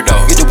week. Get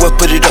the what,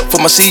 put it up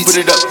for my seeds.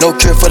 No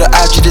cure for the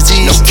IG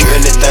disease. Do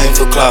anything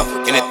for clout.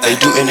 They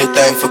do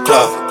anything for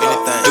clout.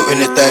 Do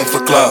anything for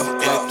clout.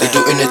 They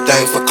do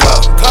anything for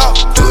clout.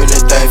 Do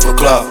anything for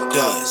clout.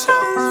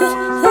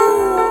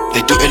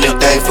 They do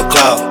anything for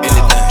clout.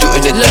 Do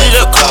anything for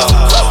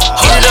clout.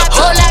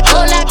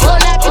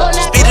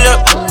 Speed it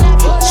up.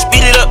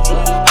 Speed it up. Speed it up.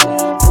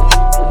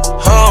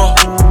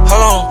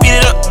 Hold on. Speed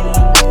it up.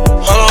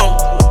 Hold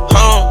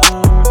on.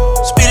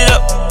 Speed it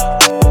up.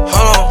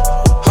 Hold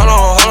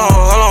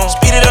on.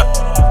 Speed it up.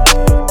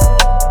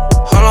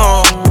 Hold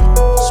on.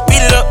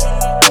 Speed it up.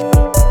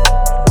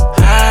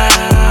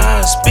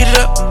 Speed it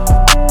up.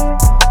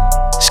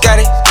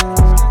 Scotty,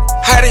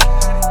 Hottie,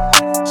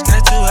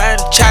 Scotty too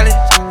Hottie, Charlie,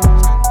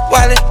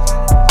 Wally,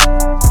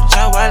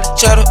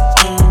 Cheddar,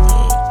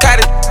 got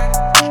it,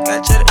 got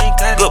cheddar and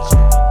got it. Good.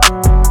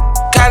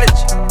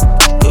 College,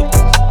 good.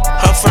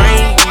 Her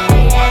frame,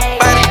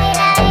 body,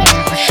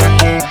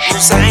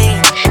 Hussein,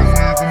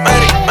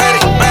 body.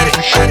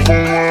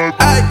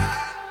 Ay.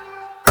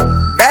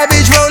 Bad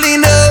bitch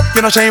rolling up,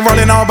 you know she ain't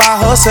rolling all by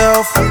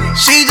herself.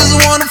 She just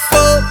wanna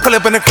fuck, pull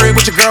up in the crib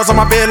with your girls on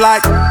my bed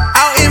like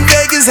out in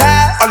Vegas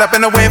high, all up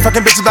in the wind,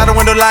 fucking bitches by the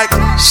window like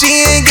she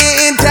ain't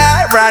getting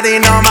tired,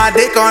 riding on my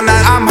dick all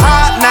night. I'm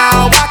hot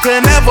now, I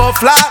could never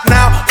flop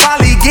now,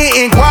 finally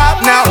getting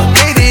guap now,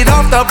 made it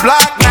off the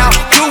block now,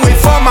 do it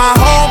for my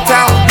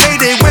hometown,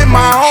 made it with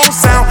my own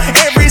sound.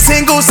 Every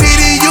single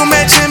city you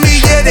mention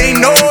me, yeah they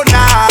know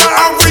now.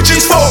 I'm rich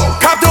as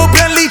fuck, copped a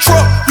Bentley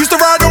truck, used to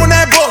ride on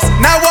that bus,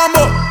 now I'm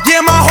up,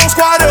 yeah my whole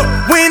squad up,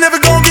 we ain't never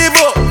gon' give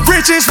up.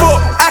 Rich as fuck,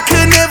 I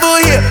could never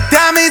hear,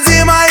 diamonds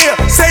in my ear,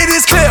 say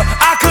this clear,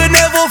 I could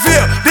never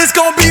fear, this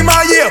gon' be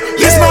my year,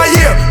 this my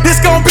year, this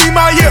gon' be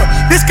my year,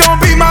 this gon'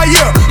 be my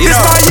year, this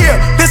my year,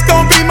 this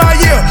gon' be my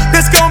year,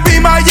 this gon' be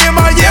my year,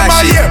 my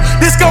year,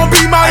 this gon'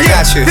 be my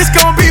year, this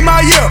gon' be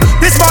my year,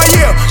 this my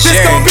year, this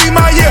gon' be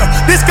my year,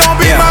 this gon'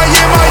 be my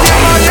year, my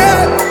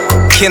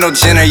year. Kendall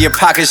Jenner, your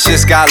pockets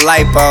just got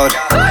lipoed.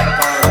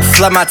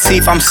 Flood my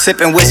teeth, I'm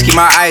sipping whiskey,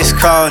 my ice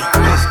cold.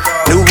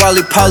 New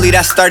roly-poly,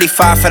 that's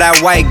 35 for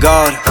that white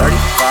gold.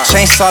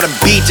 Chainsaw the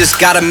beat,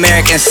 just got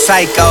American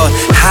Psycho.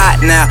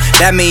 Hot now,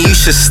 that mean you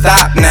should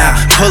stop now.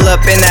 Pull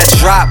up in that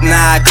drop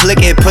now,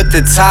 click it, put the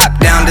top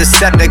down.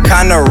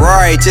 Decepticon to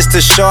Rory, just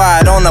to show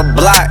out on the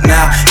block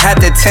now. Had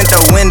to tint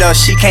the window,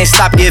 she can't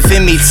stop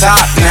giving me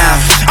top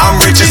now. I'm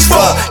rich as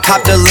fuck,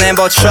 copped a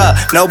Lambo truck,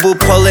 no boo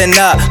pulling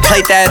up,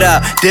 plate that up,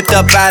 dipped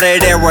up out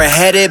of there, we're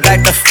headed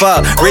back to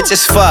fuck. Rich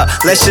as fuck,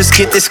 let's just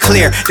get this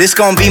clear, this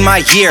gon' be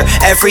my year,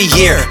 every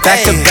year.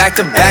 Back to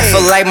back for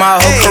like my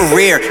whole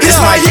career, this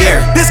my year.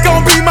 This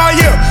gon' be my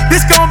year,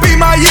 this gon' be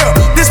my year,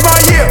 this my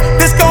year,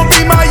 this gon'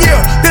 be my year,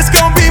 this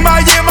gon' be my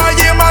year, my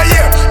year,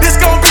 this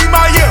gon' be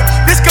my year,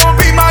 this gon'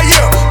 be my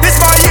year, this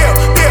my year,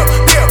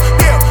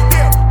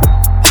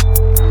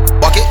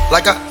 Walk it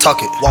like I talk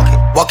it, walk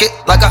it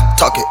like I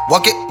talk it,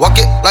 walk it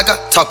like I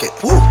talk it,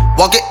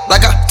 walk it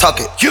like I talk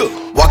it,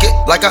 walk it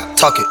like I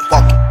talk it,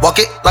 walk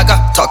it like I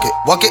talk it,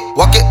 walk it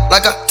like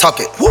I talk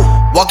it,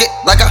 walk it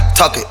like I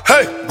talk it,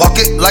 hey, walk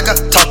it like I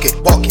talk it,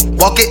 walk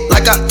it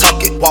like I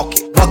talk it, walk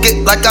it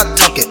like I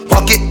talk it,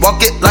 walk it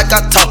like I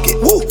talk it,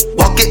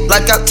 walk it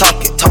like I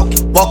talk it,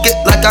 walk it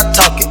like I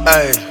talk it,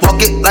 hey,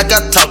 walk it like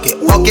I talk it,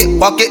 walk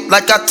it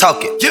like I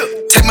talk it,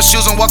 take my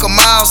shoes and walk a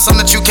mile,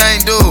 something that you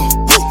can't do.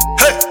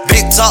 Hey.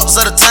 Big tops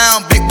of the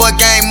town, big boy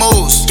gang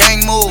moves.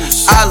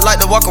 I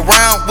like to walk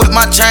around with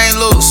my chain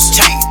loose.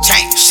 Chain.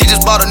 She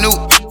just bought a new,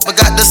 but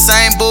got the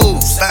same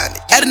booze.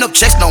 Adding up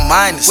checks, no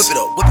minus. Whip it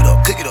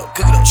up, cook it up.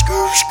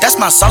 That's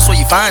my sauce where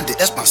you find it.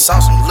 That's my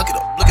sauce when you look it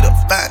up,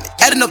 find it.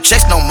 Adding up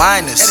checks, no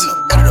minus.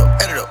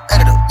 Add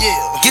it up,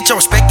 yeah. Get your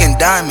respect in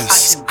diamonds.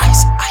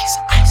 Ice.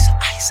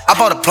 I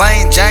bought a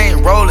plain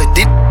Jane, roll it,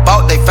 did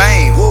bought they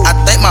fame. I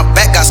think my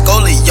back got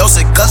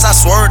scoliosis, cause I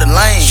swerved the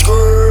lane.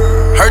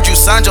 Heard you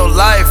signed your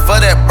life for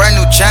that brand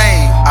new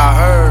chain. I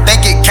heard.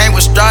 Think it came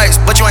with stripes,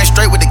 but you ain't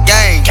straight with the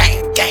game.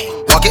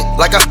 Walk it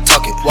like I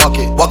talk it. Walk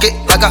it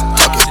like I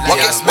talk it. Walk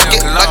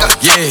it like I talk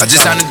it. Yeah, I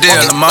just signed a deal,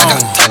 I'm on.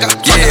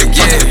 Yeah.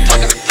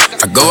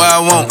 I go where I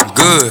want,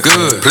 good.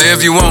 Play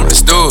if you want,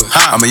 let's do it.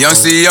 I'm a young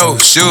CEO,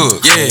 sure.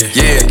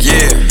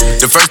 Yeah.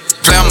 The first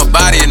play on my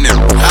body in them.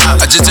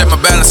 I just check my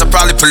balance, I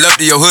probably pull up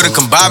to your hood and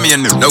come buy me a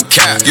new. No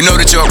cap. You know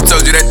that your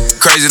told you that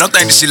crazy, don't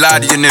think that she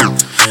lied to you new.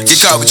 Get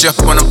caught with you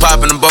when I'm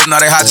popping them both,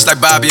 now they hot just like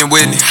Bobby and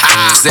Whitney.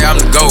 Say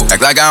I'm the GOAT, act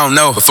like I don't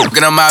know, but fuck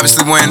it, I'm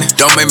obviously winning.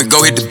 Don't make me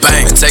go hit the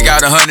bank and take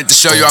out 100 to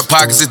show you our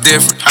pockets is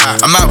different.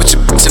 I'm out with you,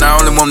 and I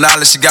only want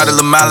knowledge, she got a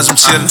little mileage, I'm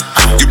chillin'.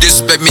 You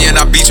disrespect me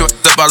and I beat you up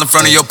all in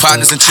front of your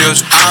partners and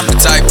children. I'm the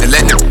type that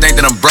let them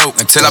think that I'm broke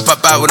until I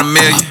pop out with $1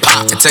 million.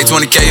 And take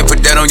 20K and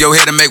put that on your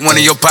head and make one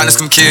of your partners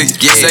come kill you.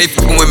 Say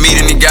fuckin' with me,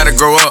 then he gotta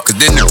grow up, cause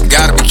then nigga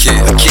gotta be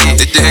killed.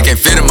 This thing can't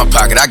fit in my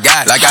pocket, I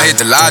got it, like I hit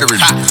the lottery.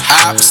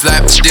 I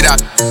slap the shit out,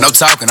 no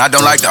talking, I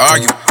don't like to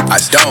argue. I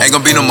don't. Ain't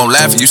gon' be no more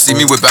laughing. You see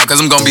me whip out, cause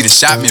I'm gon' be the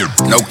shot mirror.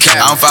 No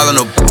cap. I don't follow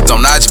no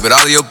on IG, but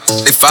all of your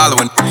they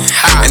following.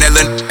 And that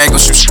little ain't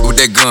gon' shoot shit with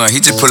that gun. He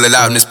just pull it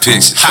out in this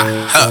picture.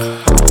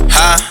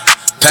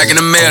 Packing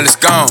the mail, it's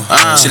gone.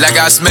 Shit like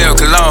I smell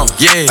cologne.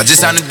 Yeah. I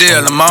just signed a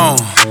deal, I'm on.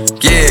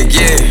 Yeah,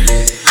 yeah.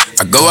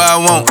 I go where I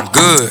want,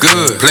 good,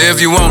 good. Play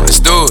if you want, let's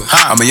do it.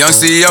 I'm a young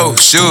CEO,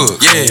 sure.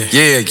 Yeah,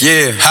 yeah,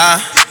 yeah.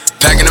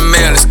 Packing the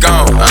mail, it's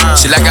gone.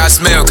 Shit like I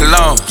smell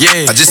cologne.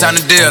 Yeah. I just signed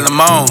a deal,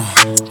 I'm on.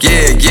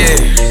 Yeah, yeah.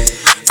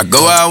 I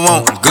go where I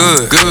want,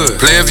 good, good.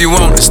 Play if you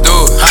want, let's do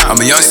it. I'm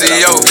a young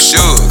CEO,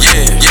 sure.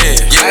 Yeah,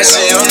 yeah, yeah. I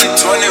say only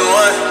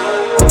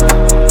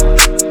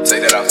 21.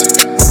 Take that off.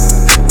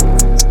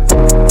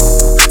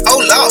 Oh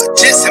Lord,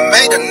 Jesse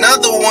made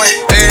another one.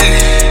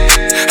 Hey.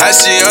 I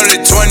she only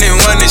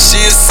 21 and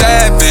she a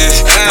savage.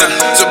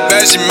 So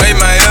bad she made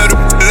my elder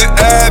look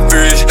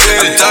average.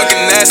 I'm talking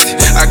nasty,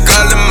 I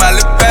call her my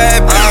little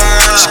bad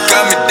bitch. She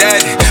call me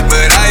daddy,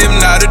 but I am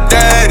not a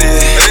daddy.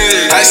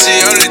 I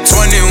she only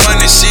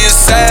 21 and she a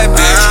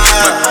savage.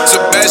 So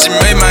bad she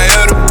made my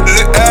elder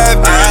look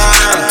average.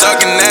 I'm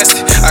talking nasty,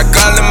 I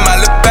call her my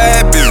little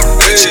bad bitch.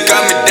 She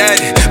call me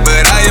daddy,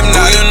 but I am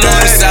not a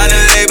daddy. The sign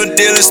and label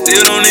dealer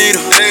still don't need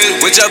her.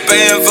 What y'all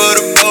paying for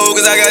the bowl,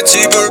 cause I got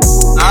cheaper.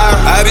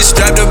 I be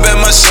strapped up at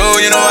my show,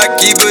 you know I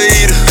keep a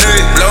heater.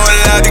 Blowing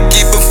loud to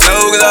keep a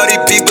flow, cause all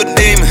these people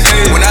need me.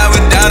 When I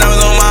was down, I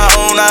was on my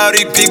own, now all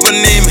these people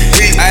need me.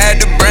 I had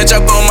to branch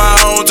up on my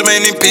own, too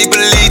many people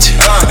leech.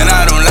 And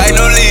I don't like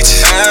no leeches,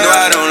 no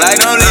I don't like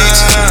no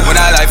leeches. When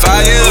I like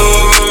fire,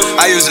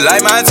 I used to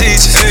like my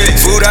teachers.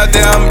 Food out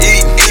there, I'm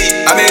eating.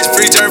 I made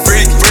free turn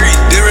free.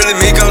 Didn't really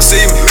me come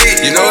see me.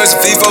 You know it's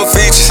FIFO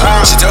features.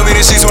 She told me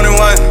that she's 21.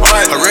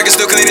 Her record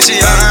still clean and she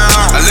young.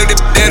 I looked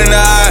at dead in the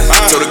eye.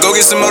 Told her go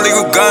get some more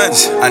legal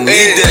guns. I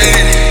need that.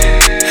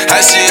 I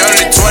she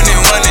only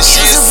 21 and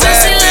she a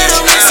savage.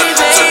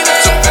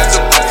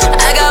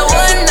 I got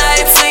one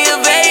night for you,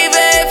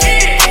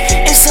 baby.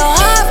 It's so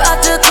hard out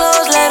the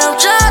clothes, let them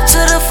drop to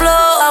the floor.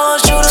 I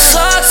want you to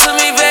talk to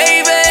me,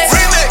 baby.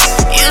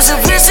 You're so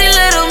pretty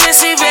little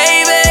missy,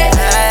 baby.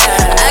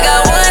 I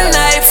got one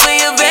night for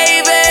you,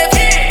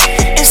 baby.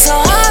 It's so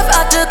hard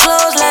out the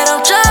clothes, let them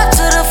drop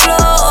to the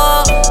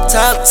floor.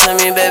 Talk to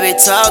me, baby,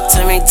 talk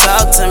to me,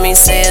 talk to me.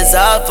 Say it's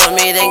all for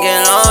me, then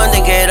get on,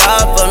 then get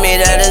off for me.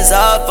 That is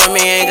all for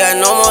me, ain't got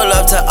no more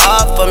love to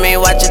offer me.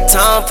 Watch your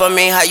tongue for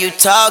me, how you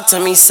talk to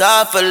me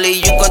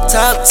softly. You gon'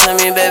 talk to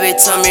me, baby,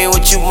 tell me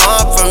what you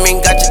want from me.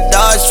 Got your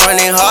dogs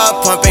running hard,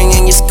 pumping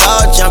and your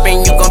skull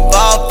jumping. You gon'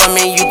 fall for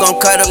me, you gon'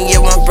 cut them,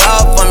 get one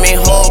bra for me.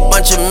 Whole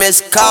bunch of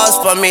missed calls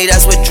for me,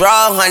 that's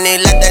withdrawal,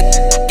 honey. Let that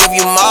give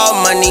you more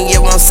money,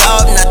 it won't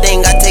solve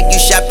nothing. I take you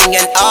shopping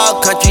in all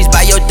countries,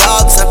 buy your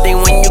dog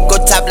something. When you go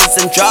topless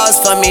and draws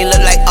for me,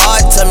 look like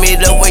art to me.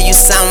 The way you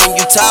sound when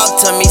you talk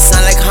to me,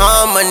 sound like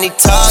harmony.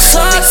 Talk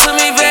to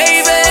me,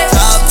 baby.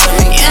 Talk to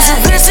me. You're so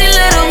pretty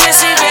little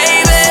missy,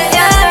 baby.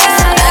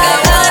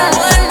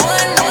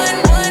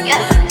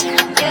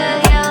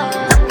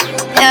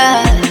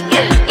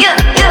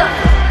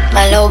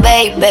 My little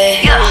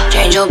baby,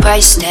 change your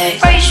price tag.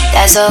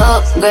 That's a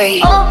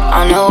upgrade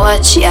on the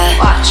watch, yeah.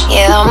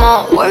 Yeah, I'm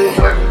on work.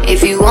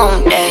 If you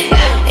want that,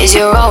 it's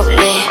your rolling.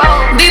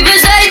 Be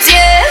precise,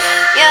 yeah.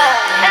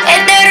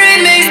 Este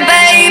remix,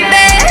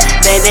 baby.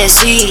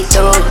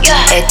 Bebecito,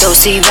 esto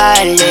sí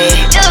vale.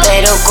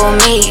 Pero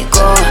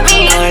conmigo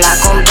no la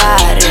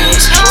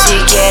compares. Si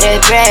quieres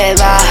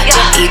prueba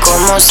y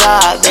como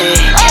sabes.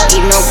 Y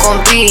no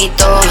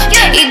compito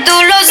y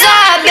tú lo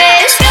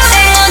sabes.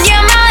 Tengo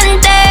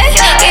diamante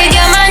y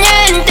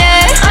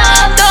diamante.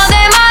 Todo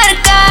de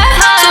marca,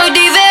 soy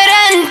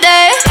diferente.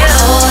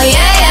 Oh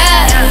yeah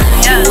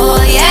yeah,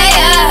 oh yeah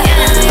yeah,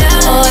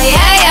 oh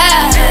yeah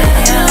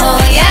yeah, oh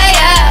yeah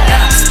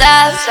yeah.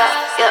 Stop,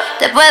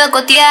 te puedo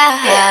cotear,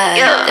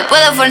 te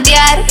puedo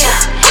voltear.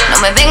 No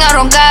me venga a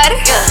roncar,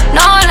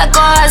 no la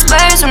cojas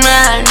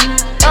personal.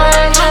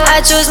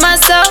 I choose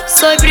myself,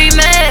 soy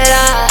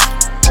primera.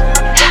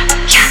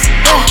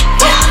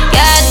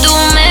 Ya tú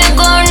me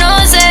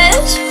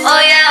conoces, oh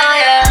yeah, oh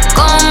yeah.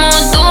 Como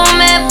tú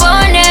me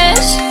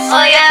pones,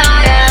 oh yeah,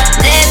 oh yeah.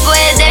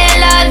 Después de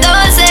las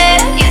 12,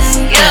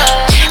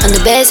 I'm the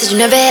best that you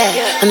never had,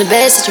 I'm the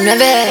best that you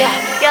never had.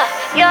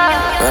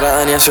 Ahora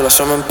Daniel se lo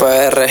asume en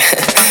PR.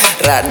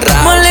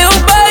 Money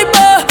un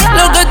baby,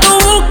 lo que tú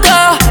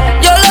buscas,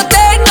 yo lo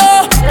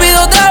tengo,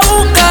 pido otra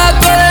busca.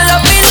 Tú eres la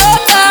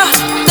pilota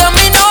de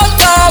mi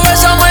nota,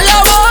 besame en la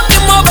boca y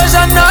mueve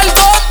esa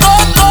nalga.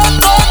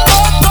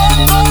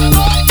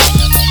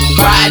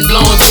 Ride,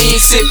 blowing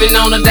beans, sipping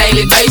on a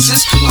daily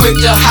basis. Quick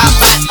to hop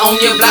on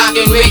your block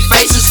and great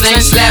faces.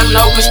 Slam, slamming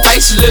open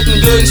spaces,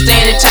 looking good and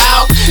standing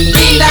tall.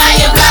 Beat down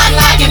your block,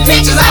 knocking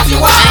pictures off your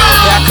wall.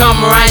 Yeah, I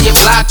come around your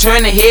block,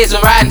 turning heads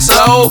and riding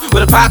slow.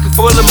 With a pocket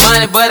full of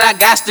money, but I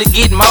got to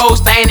get more.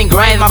 Staining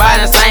grains, my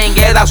body saying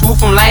gas. I swoop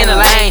from lane to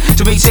lane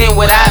to mix in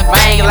without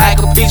banging like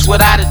a bitch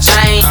without a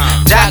chain.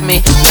 Jock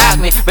me,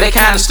 but that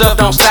kind of stuff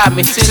don't stop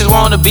me. Since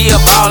wanna be a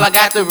ball, I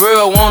got the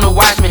real, wanna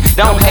watch me.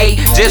 Don't hate,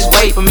 just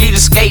wait for me to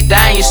skate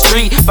down your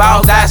street.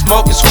 Ball guy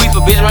smoking sweet,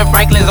 but Benjamin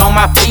Franklin's on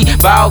my feet.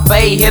 Ball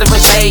fade, hit him a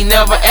shade,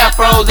 never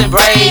afros and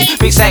braids.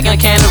 Big sack and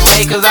a can of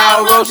Ray, cause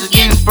all roaches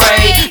getting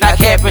sprayed. Not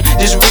capping,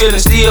 just real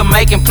and still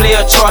making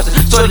player choices.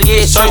 So to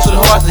get shirts with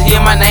horses,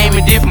 hear my name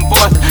in different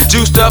voices.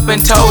 Juiced up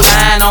and toe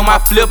line on my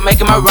flip,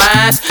 making my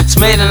rhymes.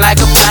 Smelling like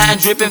a pine,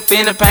 dripping,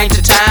 finna paint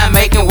your time.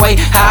 Making way,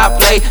 how I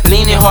play,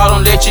 leaning hard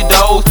on let you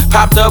doze.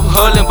 Popped up,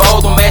 huddling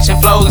bowls on matching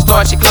flows and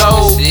start your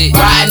clothes.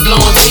 Riding,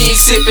 blowing beans,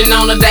 sipping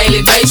on a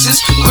daily basis.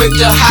 Quick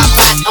to hop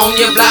out on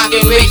your block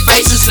and red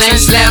faces.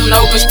 Slamming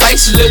open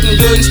spaces, looking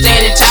good and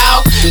standing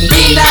tall.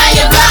 Beat down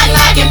your block,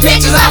 knocking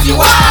pictures off your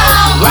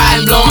wall.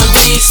 Riding, blowing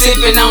beans,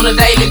 sipping on a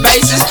daily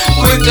basis.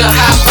 Quick to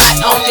hop out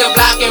on your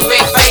block and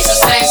red faces.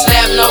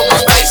 Slamming open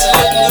spaces,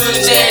 looking good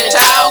and standing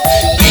tall.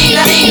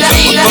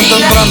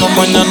 Temprano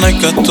mañana hay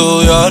que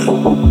estudiar.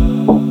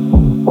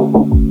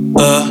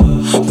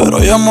 Pero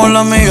llamó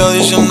la amiga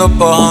diciendo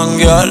pa'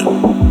 janguear.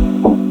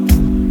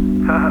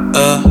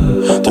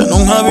 Tiene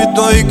un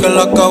hábito ahí que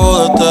la acabo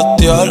de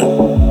testear.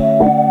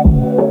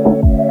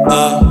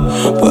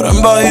 Pero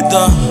en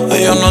bajita,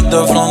 ella no es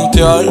de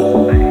frontear.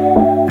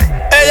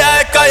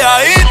 Ella es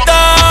calladita,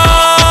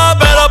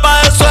 pero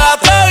pa' eso es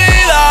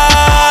atrevida.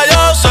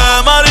 Yo sé,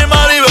 mari,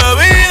 mari,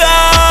 bebida,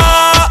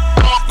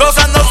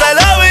 gozándose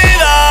la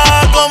vida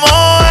como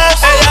es.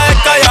 Ella es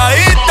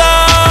calladita,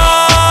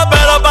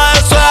 pero pa'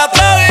 eso es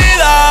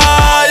atrevida.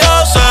 Yo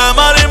sé,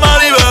 mari,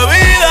 mari,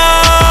 bebida,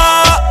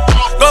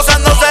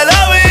 gozándose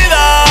la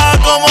vida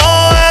como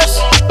es.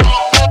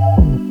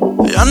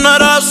 Ella no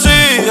era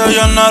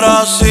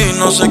así,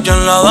 no sé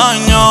quién la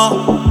dañó.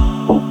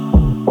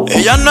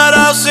 Ella no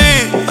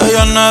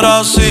era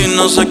así,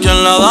 no sé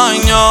quién la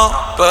dañó.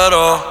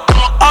 Pero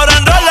ahora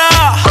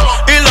enrola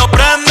y lo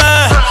prende.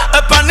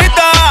 Es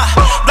panita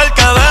del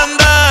que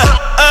vende.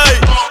 Ey,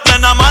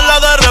 nena mala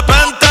de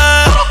repente.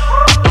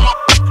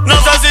 No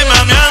sé si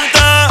me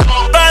miente,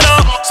 pero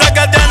sé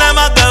que tiene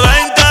más de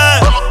 20.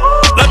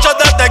 Los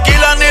shots de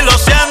tequila ni lo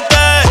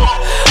siente.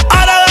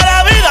 Ahora de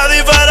la vida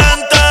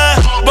diferente.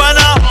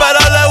 Buena, pero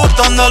le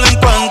gustan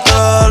delincuentes.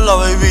 La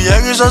baby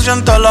llega y se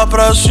siente la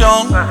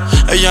presión.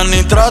 Ella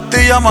ni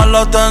trata y llama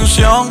la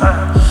atención.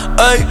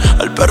 Ey,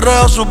 el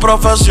perreo es su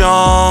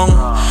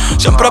profesión.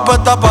 Siempre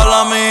apuesta para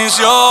la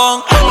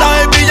misión. La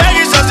baby llega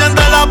y se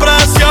siente la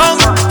presión.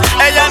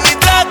 Ella ni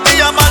trata y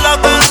llama la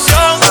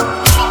atención.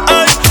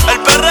 Ey, el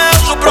perreo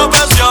es su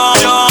profesión.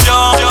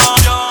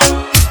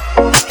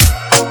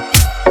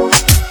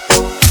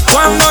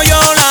 Cuando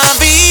yo la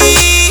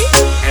vi,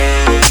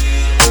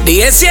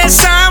 dije si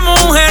esa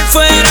mujer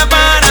fuera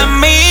para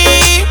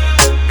mí.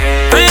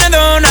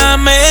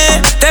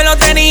 Perdóname, te lo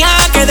tenía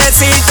que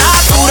decir. Está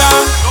dura,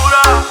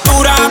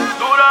 dura,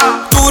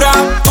 dura,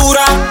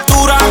 dura,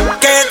 dura.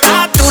 Que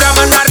está dura,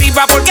 mano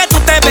arriba porque tú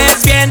te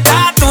ves bien.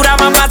 Está dura,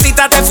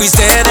 mamacita, te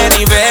fuiste de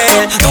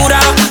nivel. Dura,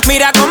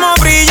 mira cómo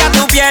brilla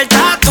tu piel.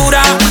 Está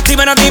dura,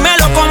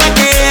 dímelo cómo es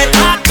que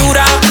está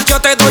dura. Yo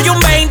te doy un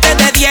 20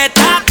 de 10.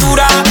 Está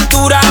dura,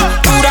 dura,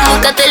 dura.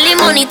 Búscate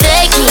limón y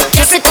tequi,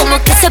 que sé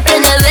como que se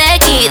prende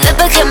Becky.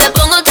 Después que me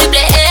pongo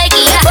triple X,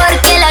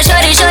 porque la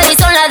shorty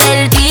son las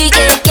del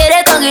ticket.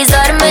 Quiere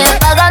conquistarme,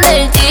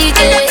 págame el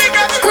ticket.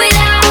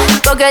 Cuidado,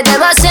 porque te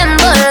vas a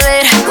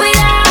envolver.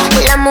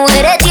 Cuidado, las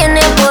mujeres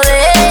tienen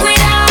poder.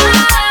 Cuidado,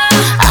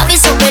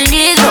 aviso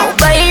peligro,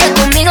 baila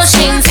conmigo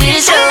sin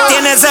filtro.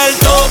 Tienes el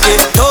toque,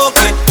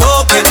 toque,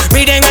 toque.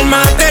 Miren el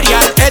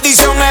material,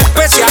 edición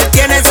especial.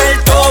 Tienes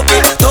el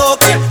toque,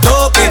 toque,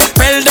 toque.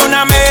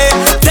 Perdóname,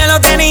 te lo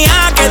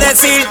tenía que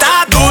decir.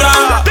 Está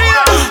dura,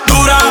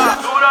 dura,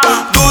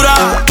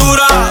 dura,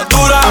 dura,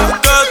 dura.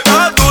 Que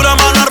está dura,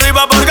 mano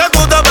arriba porque tú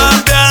te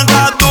ves bien.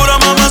 Está dura,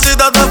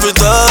 mamacita, te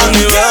fuiste de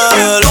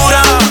nivel.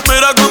 Dura,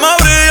 mira cómo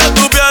brilla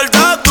tu piel.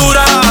 Está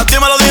dura,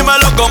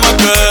 dímelo como es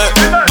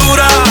que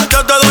dura.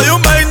 Yo te doy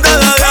un 20 de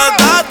 10.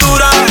 Está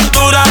dura,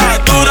 dura,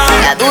 dura.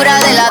 La dura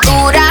de la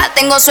dura,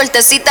 tengo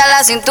sueltecita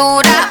la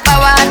cintura. Pa'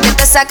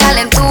 bajarte esa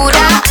calentura,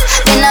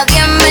 de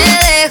nadie me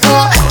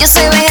dejo. Yo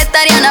soy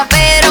vegetariana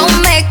pero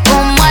me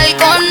como al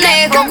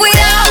conejo.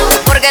 Cuidado,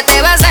 porque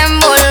te vas a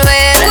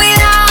envolver.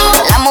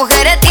 Cuidado, las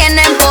mujeres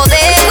tienen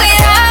poder.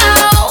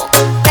 Cuidado,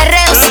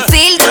 perreo sin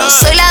filtro.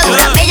 Soy la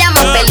dura, me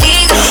llaman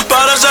peligro.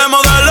 Para ese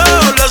modelo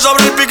le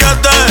sobra el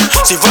piquete.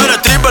 Si fuera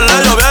stripper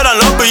le llovieran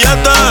los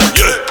billetes.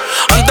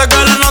 Yeah. Antes que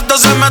la nota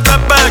se me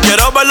trepe,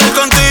 quiero bailar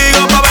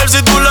contigo pa' ver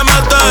si tú le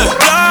metes.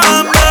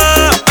 Plan B,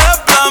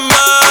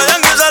 y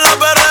en que se la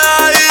perrea.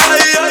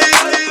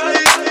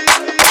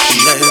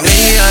 De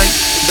día y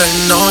de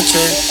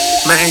noche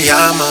me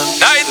llama.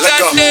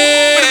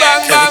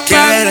 ¿Qué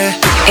quiere?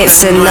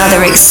 It's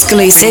another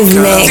exclusive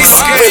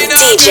mix with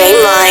DJ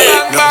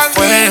Mike. No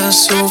fue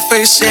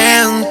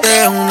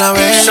suficiente una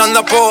vez.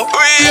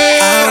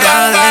 Ahora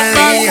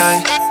de día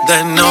y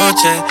de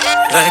noche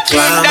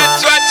reclama.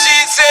 That's what she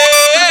said.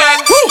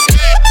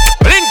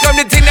 Link up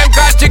the thing them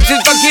call chicks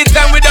is for kids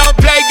and we don't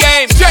play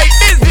games. Straight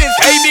business,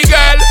 baby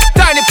girl.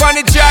 Tiny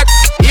funny track.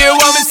 You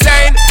want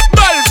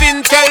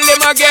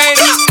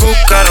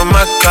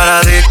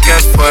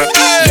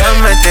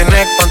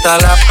contra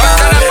la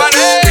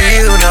pared.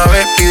 Pide una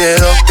vez, pide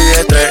dos,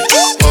 pide tres.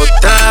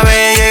 Otra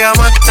vez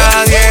llegamos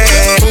hasta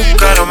 10.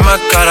 Buscaron más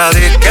cara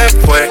de que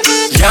fue.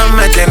 Ya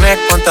me tienes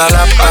contra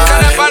la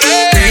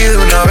pared. Pide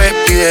una vez,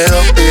 pide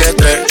dos, pide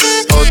tres.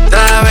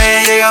 Otra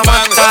vez llegamos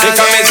hasta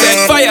 10.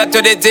 Set fire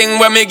to the thing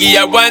when me give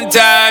her one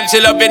time. She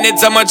loving it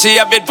so much she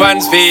have it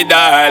pants feed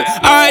all.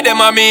 I dem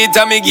a meet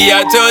and me give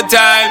her 2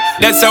 times.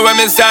 That's how when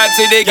me start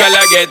see the girl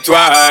I get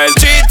wild.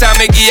 3 times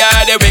me give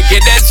her the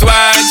wickedest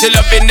one. She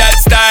loving that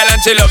style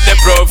and she love the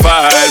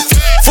profile.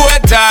 4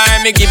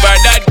 times me give her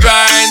that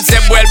grind. Se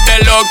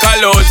vuelve loca,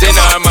 lose in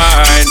her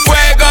mind.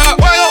 Fuego,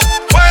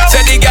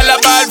 say the girl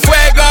about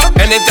fuego.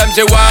 Anytime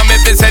she want me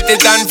fi set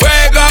it on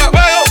fuego.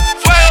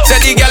 Say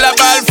the girl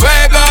about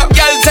fuego.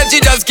 Girl said she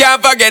just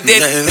can't forget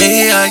it. De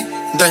día y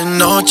de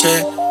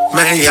noche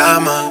me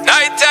llama.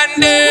 Night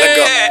and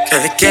day.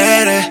 ¿Qué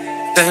quieres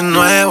de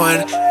nuevo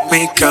en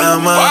mi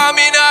cama?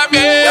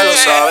 Ya lo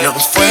sabes. No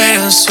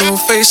fue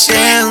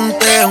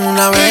suficiente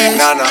una vez.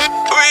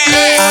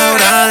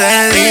 Ahora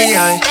de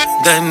día y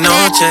de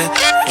noche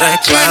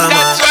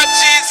reclama.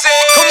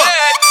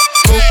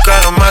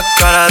 Buscaron más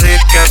cara de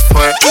que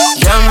fue.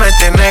 Ya me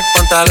tienes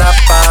contra la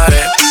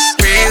pared.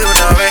 Pide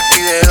una vez,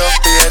 pide dos,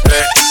 pide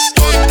tres.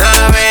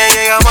 Otra vez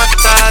llegamos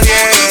hasta 10.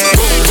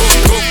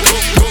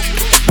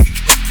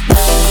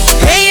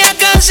 Ella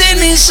casi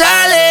ni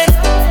sale.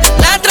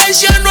 La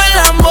traición no el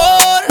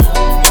amor.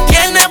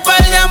 Tiene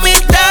par de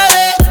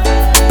amistades,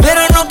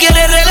 pero no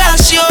quiere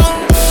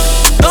relación.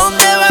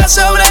 Donde va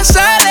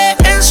sobresale.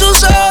 En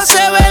sus ojos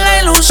se ve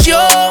la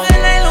ilusión.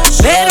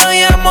 Pero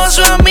llamó a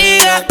su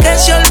amiga que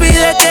se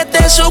olvide que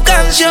esta es su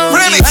canción.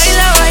 Y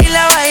baila,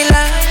 baila,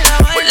 baila.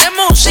 Ponle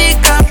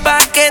música pa'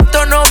 que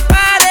esto no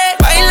pare.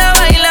 Baila,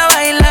 baila,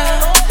 baila.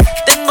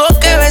 Tengo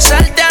que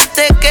besarte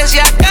antes que se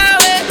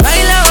acabe.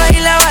 Baila,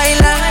 baila,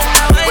 baila.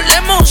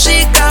 Ponle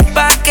música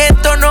pa' que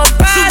esto no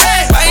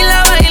pare.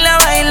 Baila, baila,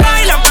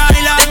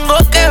 baila. Tengo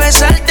que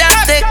besarte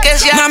antes que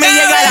se acabe. Mami,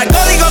 llega el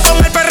código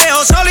con el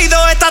perreo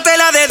sólido. Esta te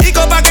la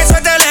dedico pa' que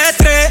suelte el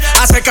estrés.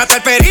 Acércate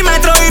al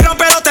perímetro y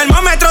rompe los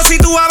termómetros. Si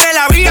tú abres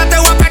la brilla te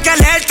voy a paquear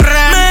el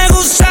tren. Me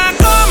gusta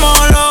cómo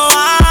lo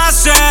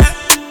hace.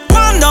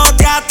 Cuando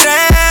te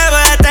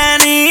atreves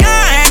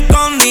tenía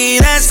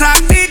escondida esa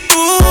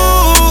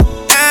actitud.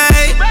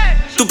 Ey.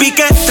 Tu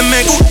piquete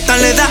me gusta,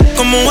 le da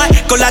como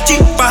es. Con la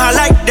chispa al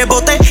aire,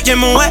 bote y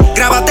emoe.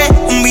 Grábate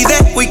un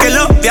video y que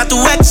lo vea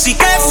tu ex. ¿Y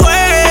qué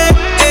fue?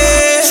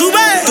 Sube.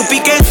 Tu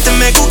piquete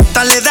me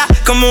gusta, le da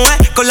como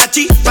es. Con la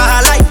chispa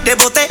al aire,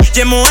 bote y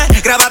emoe.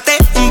 Grábate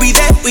un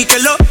video y que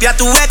lo vea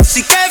tu ex.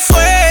 ¿Y qué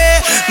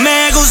fue?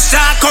 Me gusta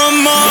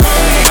como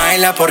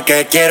baila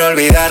porque quiero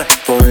olvidar.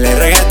 Ponle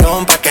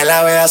reggaetón pa' que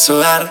la vea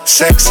sudar.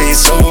 Sexy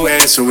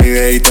sube su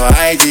videito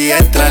a IG.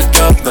 Entra al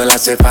club, no le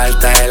hace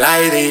falta el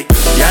ID.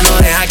 Ya no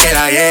deja que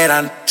la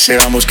hieran. Se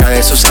va en busca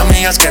de sus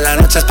amigas que la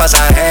noche es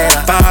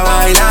pasajera. Pa'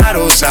 bailar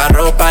usa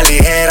ropa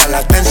ligera. La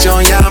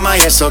atención llama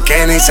y eso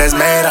que ni se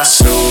esmera.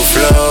 Su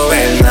flow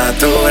es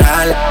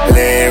natural.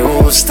 Le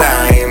gusta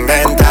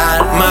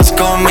inventar. Más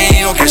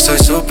conmigo que soy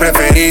su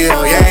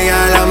preferido. Y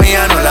ella la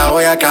mía no la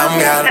voy a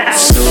cambiar.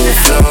 Su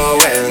flow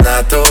es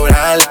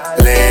natural.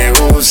 Le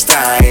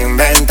gusta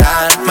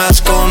inventar.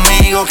 Más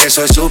conmigo que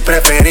soy su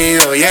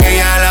preferido. Y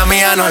ella la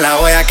mía no la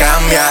voy a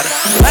cambiar.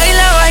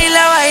 Baila,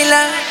 baila,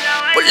 baila.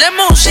 Ponle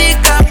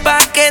música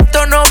pa' que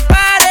esto no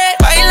pare.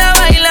 Baila,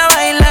 baila,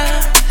 baila.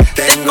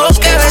 Tengo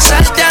que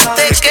besarte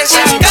antes que se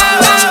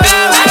acabe.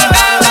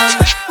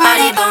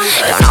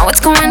 Don't know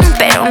what's going on,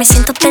 pero me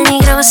siento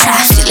peligrosa.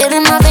 Feel it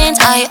in my veins,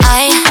 ay,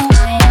 ay.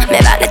 Me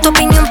vale tu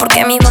opinión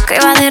porque mi boca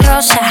va de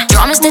rosa.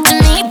 Promise to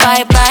me,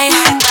 bye, bye.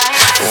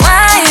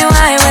 Why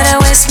would I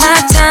waste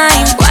my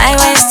time? Why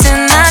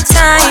wasting my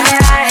time?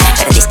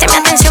 Perdiste mi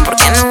atención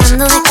porque no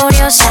ando de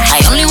curiosa.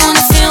 I only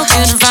wanna feel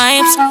good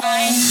vibes.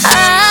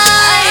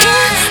 Ay,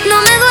 no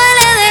me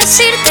duele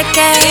decirte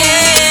que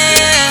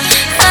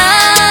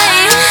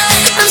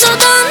I'm so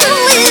done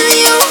with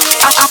you.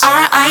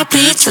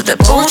 R.I.P. to the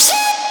bullshit.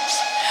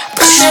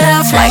 Brush it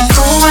off like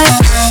Cool Whip.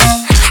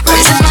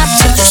 Raise them up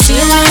to the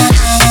ceiling.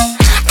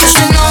 Cause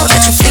I know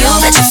that you feel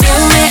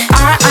me.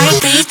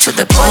 R.I.P. to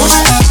the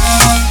bullshit.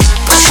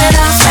 Brush it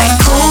off like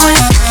Cool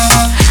Whip.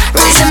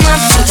 Raise them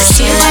up to the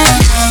ceiling.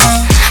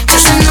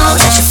 Cause I know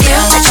that you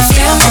feel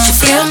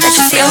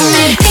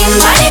me. Bing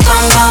body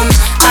bum bum,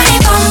 body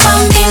bum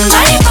bum, bing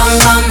body bum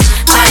bum,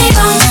 body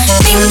bum,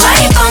 bing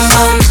body bum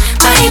bum,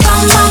 body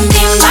bum bum,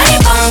 bing body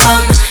bum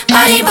bum,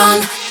 body bum.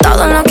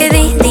 Todo lo que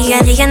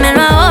digan me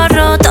lo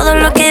ahorro. Todo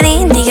lo que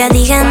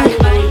digan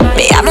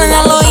me hablan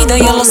al oído,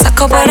 yo lo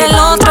saco por el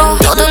otro.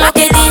 Todo lo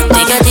que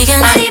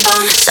digan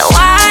So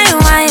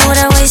why would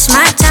I waste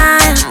my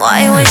time?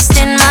 Why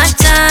wasting my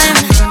time?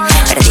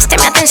 Perdiste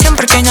mi atención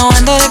porque no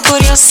ando de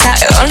curiosa.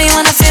 I only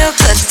wanna feel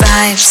good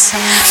vibes.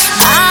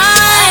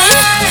 Ay,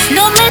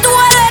 no me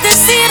duele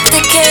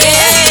decirte que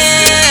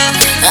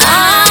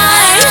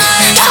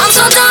I'm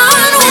so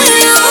done with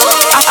you.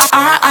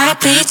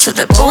 R.I.P. to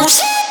the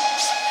bullshit.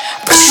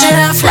 Brush it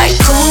off like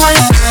Cool Whip.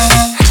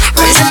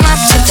 Raise them up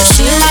to the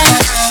ceiling.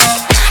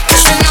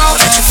 Cause I know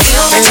that you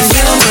feel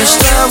me.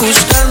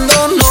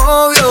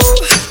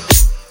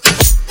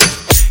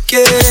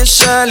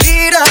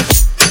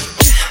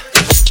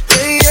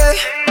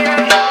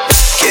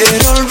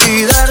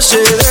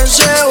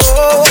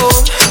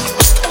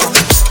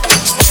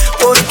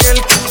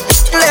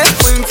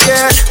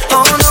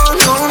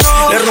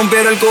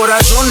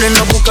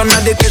 busca a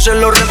nadie que se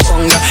lo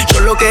reponga.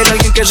 Solo quiere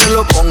alguien que se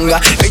lo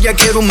ponga. Ella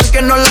quiere un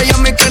que no la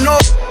llame y que no.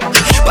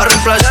 Para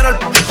reemplazar al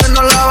que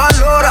no la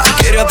valora.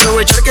 Quiere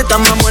aprovechar que está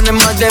más buena y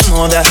más de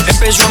moda.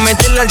 Empezó a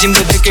meterla al gym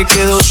desde que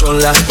quedó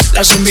sola.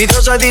 Las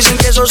envidiosas dicen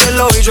que eso se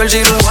lo hizo el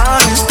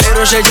cirujano,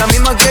 pero es ella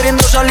misma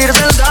queriendo salir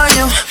del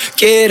daño.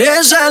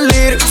 Quiere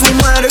salir,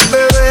 fumar,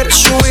 beber,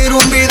 subir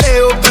un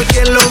video pa'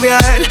 que lo vea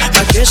él,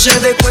 pa' que se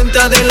dé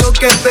cuenta de lo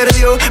que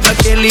perdió, pa'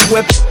 que el hijo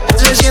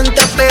se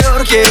sienta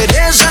peor.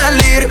 Quiere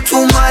salir,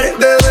 fumar,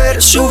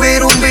 beber,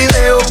 subir un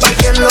video pa'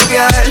 que lo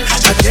vea él,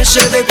 pa' que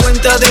se dé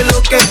cuenta de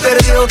lo que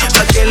perdió,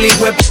 pa' que el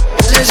hijo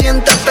se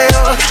sienta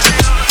peor.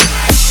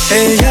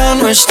 Ella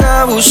no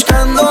está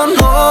buscando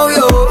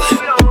novio,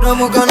 no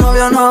busca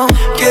novio, no.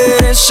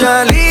 Quiere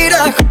salir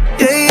a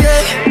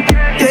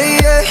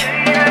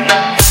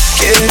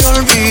quiere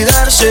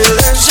olvidarse de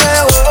ese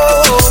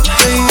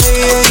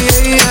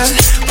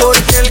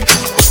porque el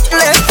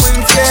le fue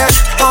infiel.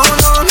 Oh,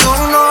 no,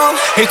 no, no.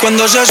 Y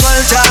cuando se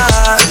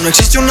suelta, no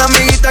existe una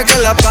amiguita que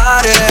la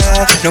pare.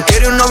 No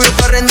quiere un novio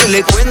para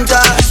rendirle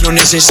cuenta. No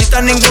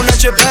necesita ninguna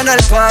HP en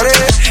el pared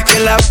que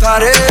la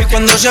pare. Y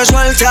cuando se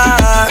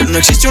suelta, no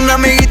existe una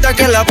amiguita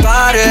que la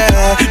pare.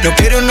 No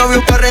quiere un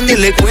novio para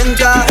rendirle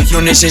cuenta.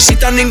 No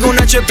necesita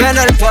ninguna HP en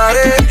el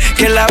pared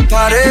que la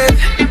pare.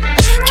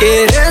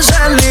 Quiere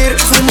salir,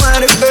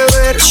 fumar,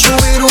 beber,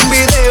 subir un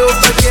video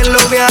pa' que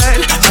lo vea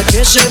él, pa'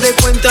 que se dé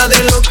cuenta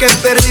de lo que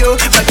perdió,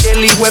 pa' que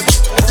el hijo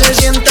se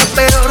sienta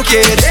peor.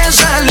 Quiere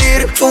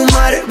salir,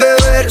 fumar,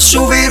 beber,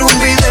 subir un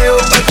video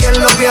pa' que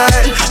lo vea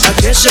él, pa'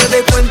 que se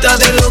dé cuenta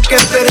de lo que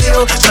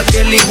perdió, pa'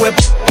 que el hijo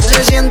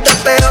se sienta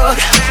peor.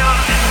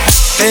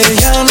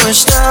 Ella no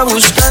está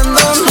buscando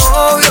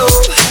novio,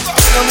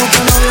 no busca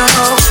novio,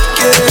 no.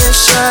 Quiere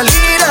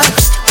salir a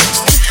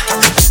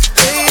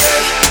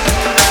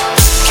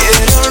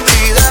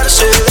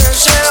olvidarse de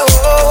ese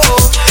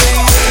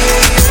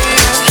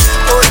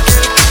porque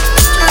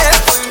le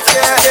fue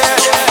infiel.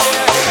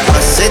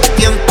 Hace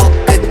tiempo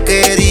que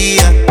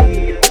quería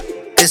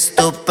que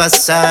esto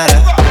pasara.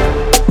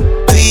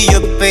 Tú y yo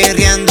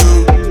perreando,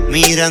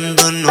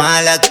 mirándonos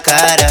a la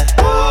cara.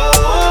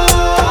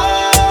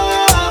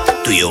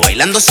 Tú y yo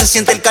bailando se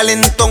siente el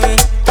calentón.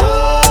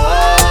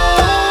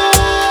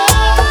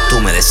 Tú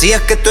me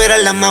decías que tú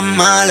eras la más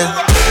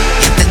mala.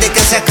 Y antes de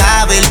que se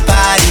acabe el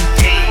party,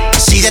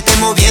 síguete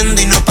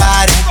moviendo y no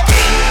pares.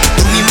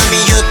 Tú mi mami,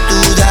 yo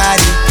tu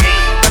daddy.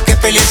 ¿Pa' qué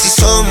pelear si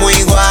somos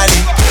iguales?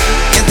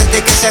 Y antes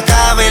de que se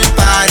acabe el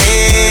party,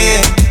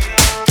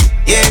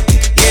 yeah,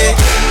 yeah.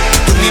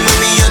 Tú mi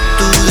mami, yo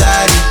tu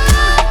daddy.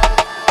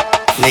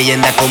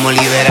 Leyenda como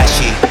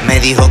Liberace me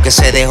dijo que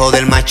se dejó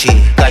del machi,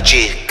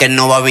 que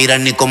no va a virar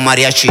ni con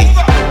mariachi.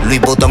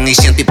 Louis Vuitton y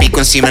 100 y pico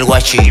encima el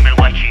guachi.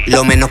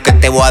 Lo menos que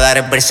te voy a dar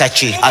es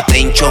Versace. A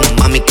trinchón,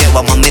 mami, que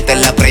vamos a meter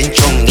la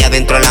prenchón. Y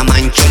adentro la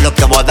manchón, lo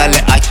que voy a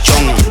darle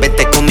achón.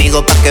 Vete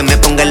conmigo pa' que me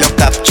pongan los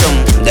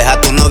capchón. Deja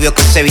a tu novio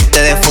que se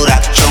viste de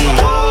furachón.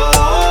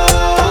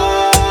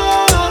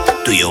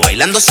 Tú y yo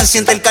bailando se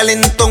siente el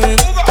calentón.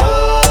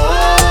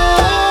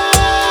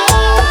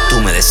 Tú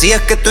me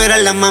decías que tú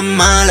eras la más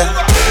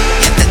mala.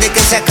 Y antes de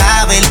que se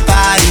acabe el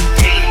party,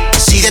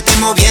 síguete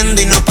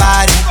moviendo y no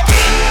pares.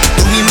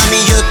 Tú mi mami,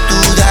 yo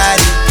tu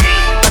daddy.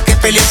 ¿Pa' qué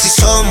pelear si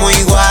somos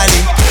iguales?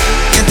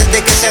 Y antes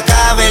de que se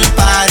acabe el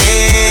party,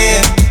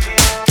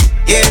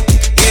 yeah,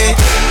 yeah.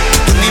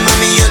 Tú mi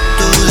mami, yo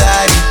tu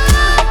daddy.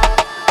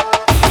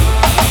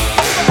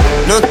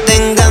 No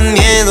tengas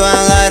miedo,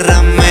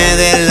 agárrame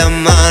de la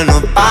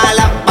mano pa'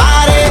 la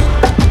pared,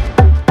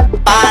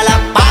 pa' la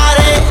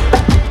pared,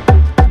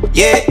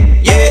 yeah,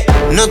 yeah.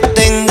 No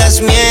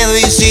tengas miedo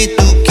y si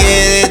tú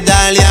quieres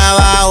dale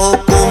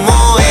abajo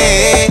como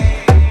es.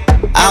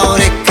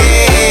 Ahora es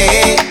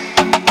que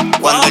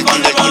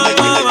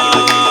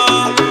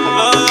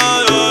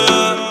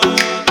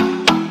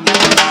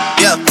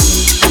yeah.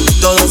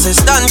 Todos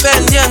están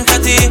pendientes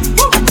a ti,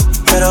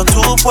 pero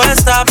tú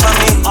puesta pa'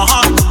 mí,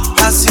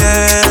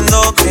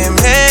 haciendo que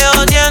me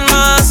odien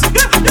más,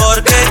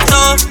 porque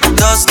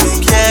todos te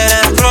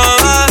quieren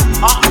probar.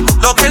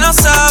 Lo que no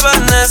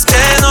saben es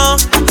que no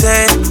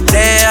te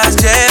dejas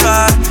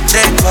llevar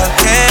de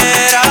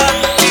cualquiera,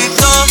 y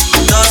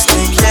todos te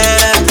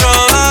quieren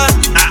probar.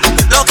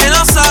 Lo que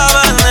no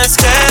saben es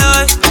que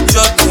hoy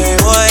yo te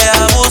voy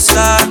a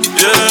buscar.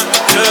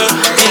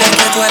 Dile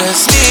que tú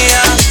eres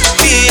mía,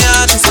 mía,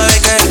 tú sabes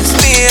que eres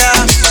mía,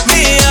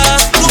 mía.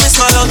 Tú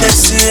misma lo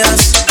decías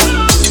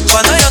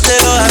cuando yo te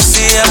lo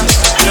hacía.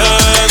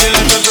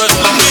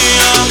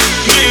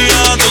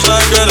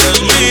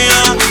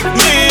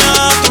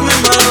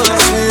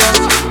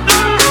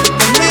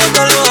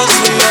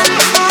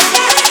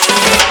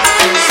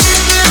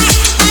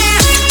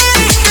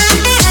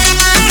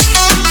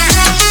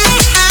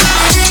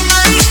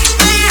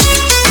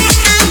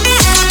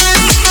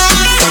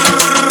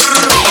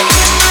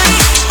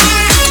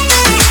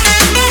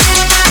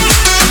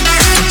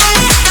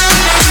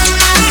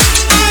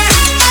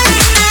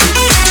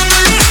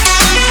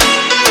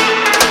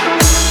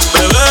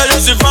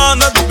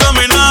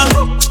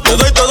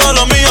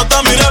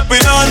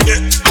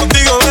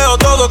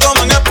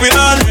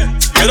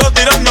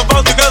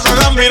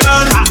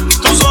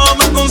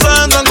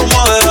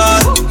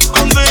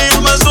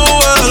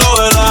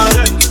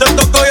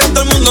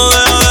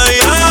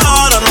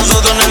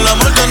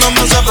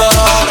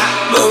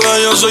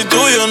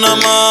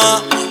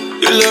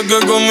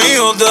 que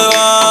conmigo te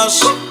vas,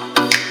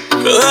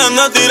 que dejen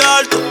de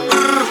tirarte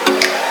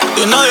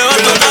y nadie va a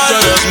tocar.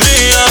 Eres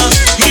mía,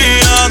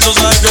 mía, tú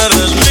sabes que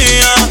eres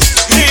mía,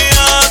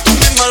 mía, tú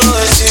misma lo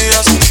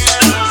decías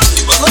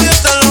cuando yo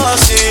te lo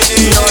hacía.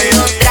 No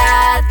lo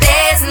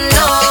trates,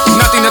 no.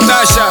 Nati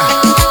Natasha,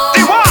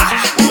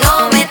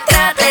 No me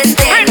trates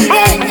de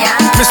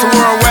engañar. Mr.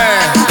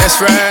 Worldwide, that's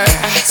right.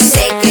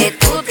 Sé que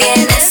tú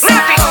tienes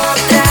a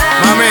otra.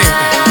 Mami,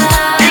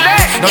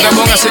 no te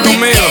pongas así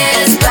conmigo.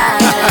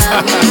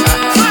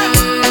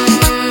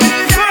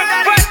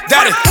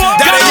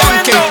 Daddy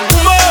Yankee.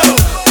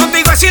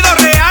 Contigo he sido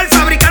real,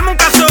 fabricarme un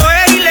caso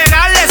es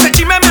ilegal. Ese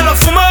chisme me lo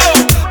fumo,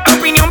 tu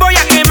opinión voy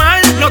a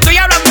quemar. No estoy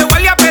hablando de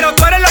guardia, pero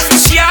tú eres el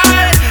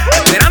oficial.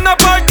 Esperando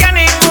porque a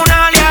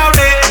ninguna le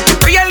hable.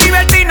 Estoy en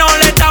libertad y no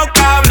le he dado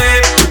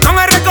cable. Con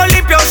el récord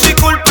limpio soy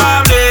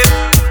culpable.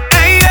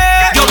 Hey,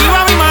 yeah. Yo vivo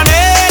a mi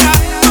manera,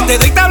 te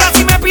doy tabla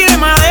si me pide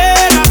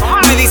madera.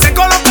 Me dicen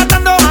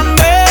colocando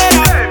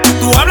bandera.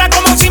 Tú hablas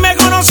como si me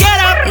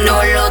conocieras.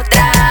 No lo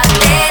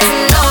trates,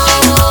 no.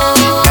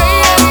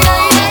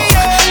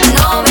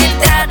 No me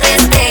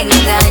trates de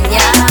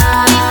engañar.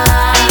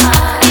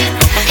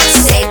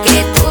 Sé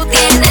que tú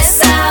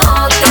tienes a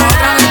otra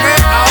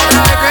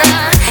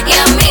y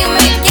a mí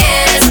me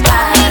quieres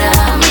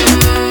para mí.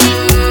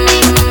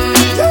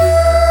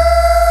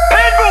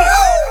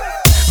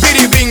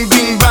 Biddy bing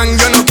bing bang,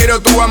 yo no quiero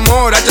tu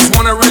amor. I just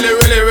want a really,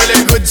 really,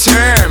 really good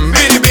time.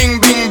 Biddy bing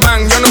bing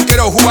bang, yo no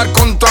quiero jugar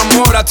con tu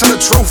amor. I tell the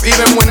truth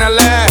even when I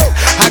lie.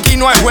 Aquí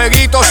no hay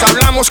jueguitos,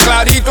 hablamos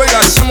clarito y lo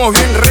hacemos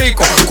bien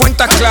rico.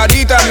 Cuentas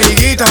clarita,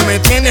 amiguita, me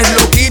tienes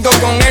loquito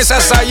con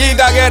esa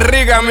sayita que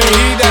rica,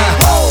 amiguita.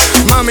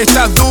 Mami,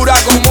 estás dura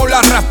como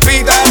la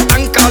raspita,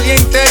 tan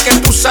caliente que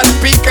tú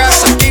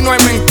salpicas. Aquí no hay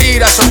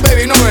mentiras, so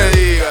baby, no me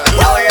digas.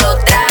 No lo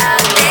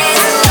trates,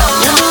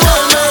 Me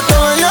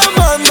estaba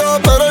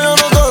llamando, pero yo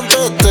no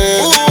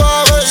contesté.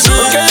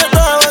 Porque yo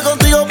estaba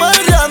contigo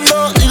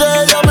peleando y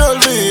de ella me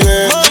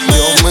olvidé.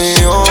 Dios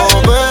mío,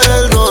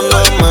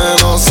 perdóname,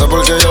 no sé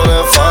por qué yo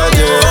le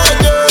fallé.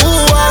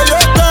 Yo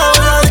estaba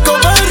en la disco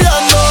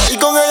peleando y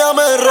con ella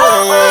me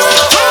regué.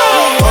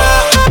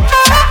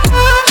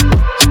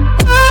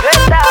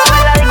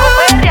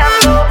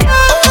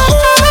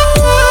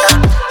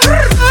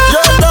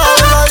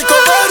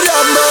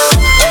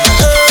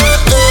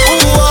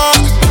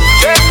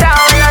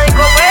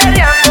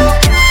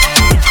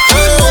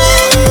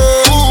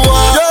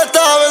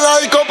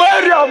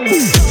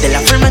 De la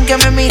forma en que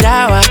me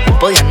miraba,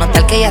 podía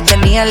notar que ella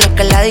tenía lo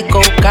que la disco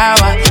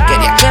buscaba.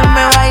 Quería que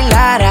me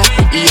bailara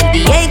y el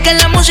DJ que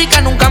la música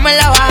nunca me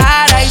la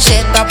bajara. Y se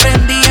está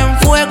prendida en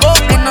fuego,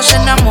 que no se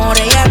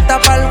enamore, ella está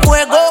pa'l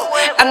juego.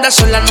 Anda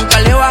sola, nunca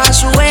le baja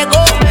su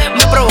ego.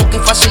 Me provoca y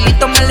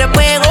facilito me le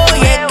pego.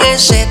 Y es que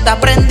se está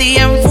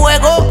prendida en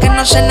fuego, que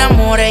no se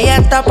enamore, ella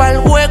está pa'l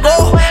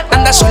juego.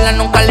 Anda sola,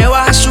 nunca le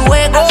baja su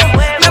ego.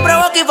 Me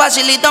provoca y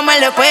facilito me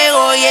le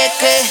pego. Y es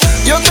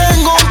que yo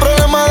tengo un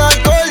problema de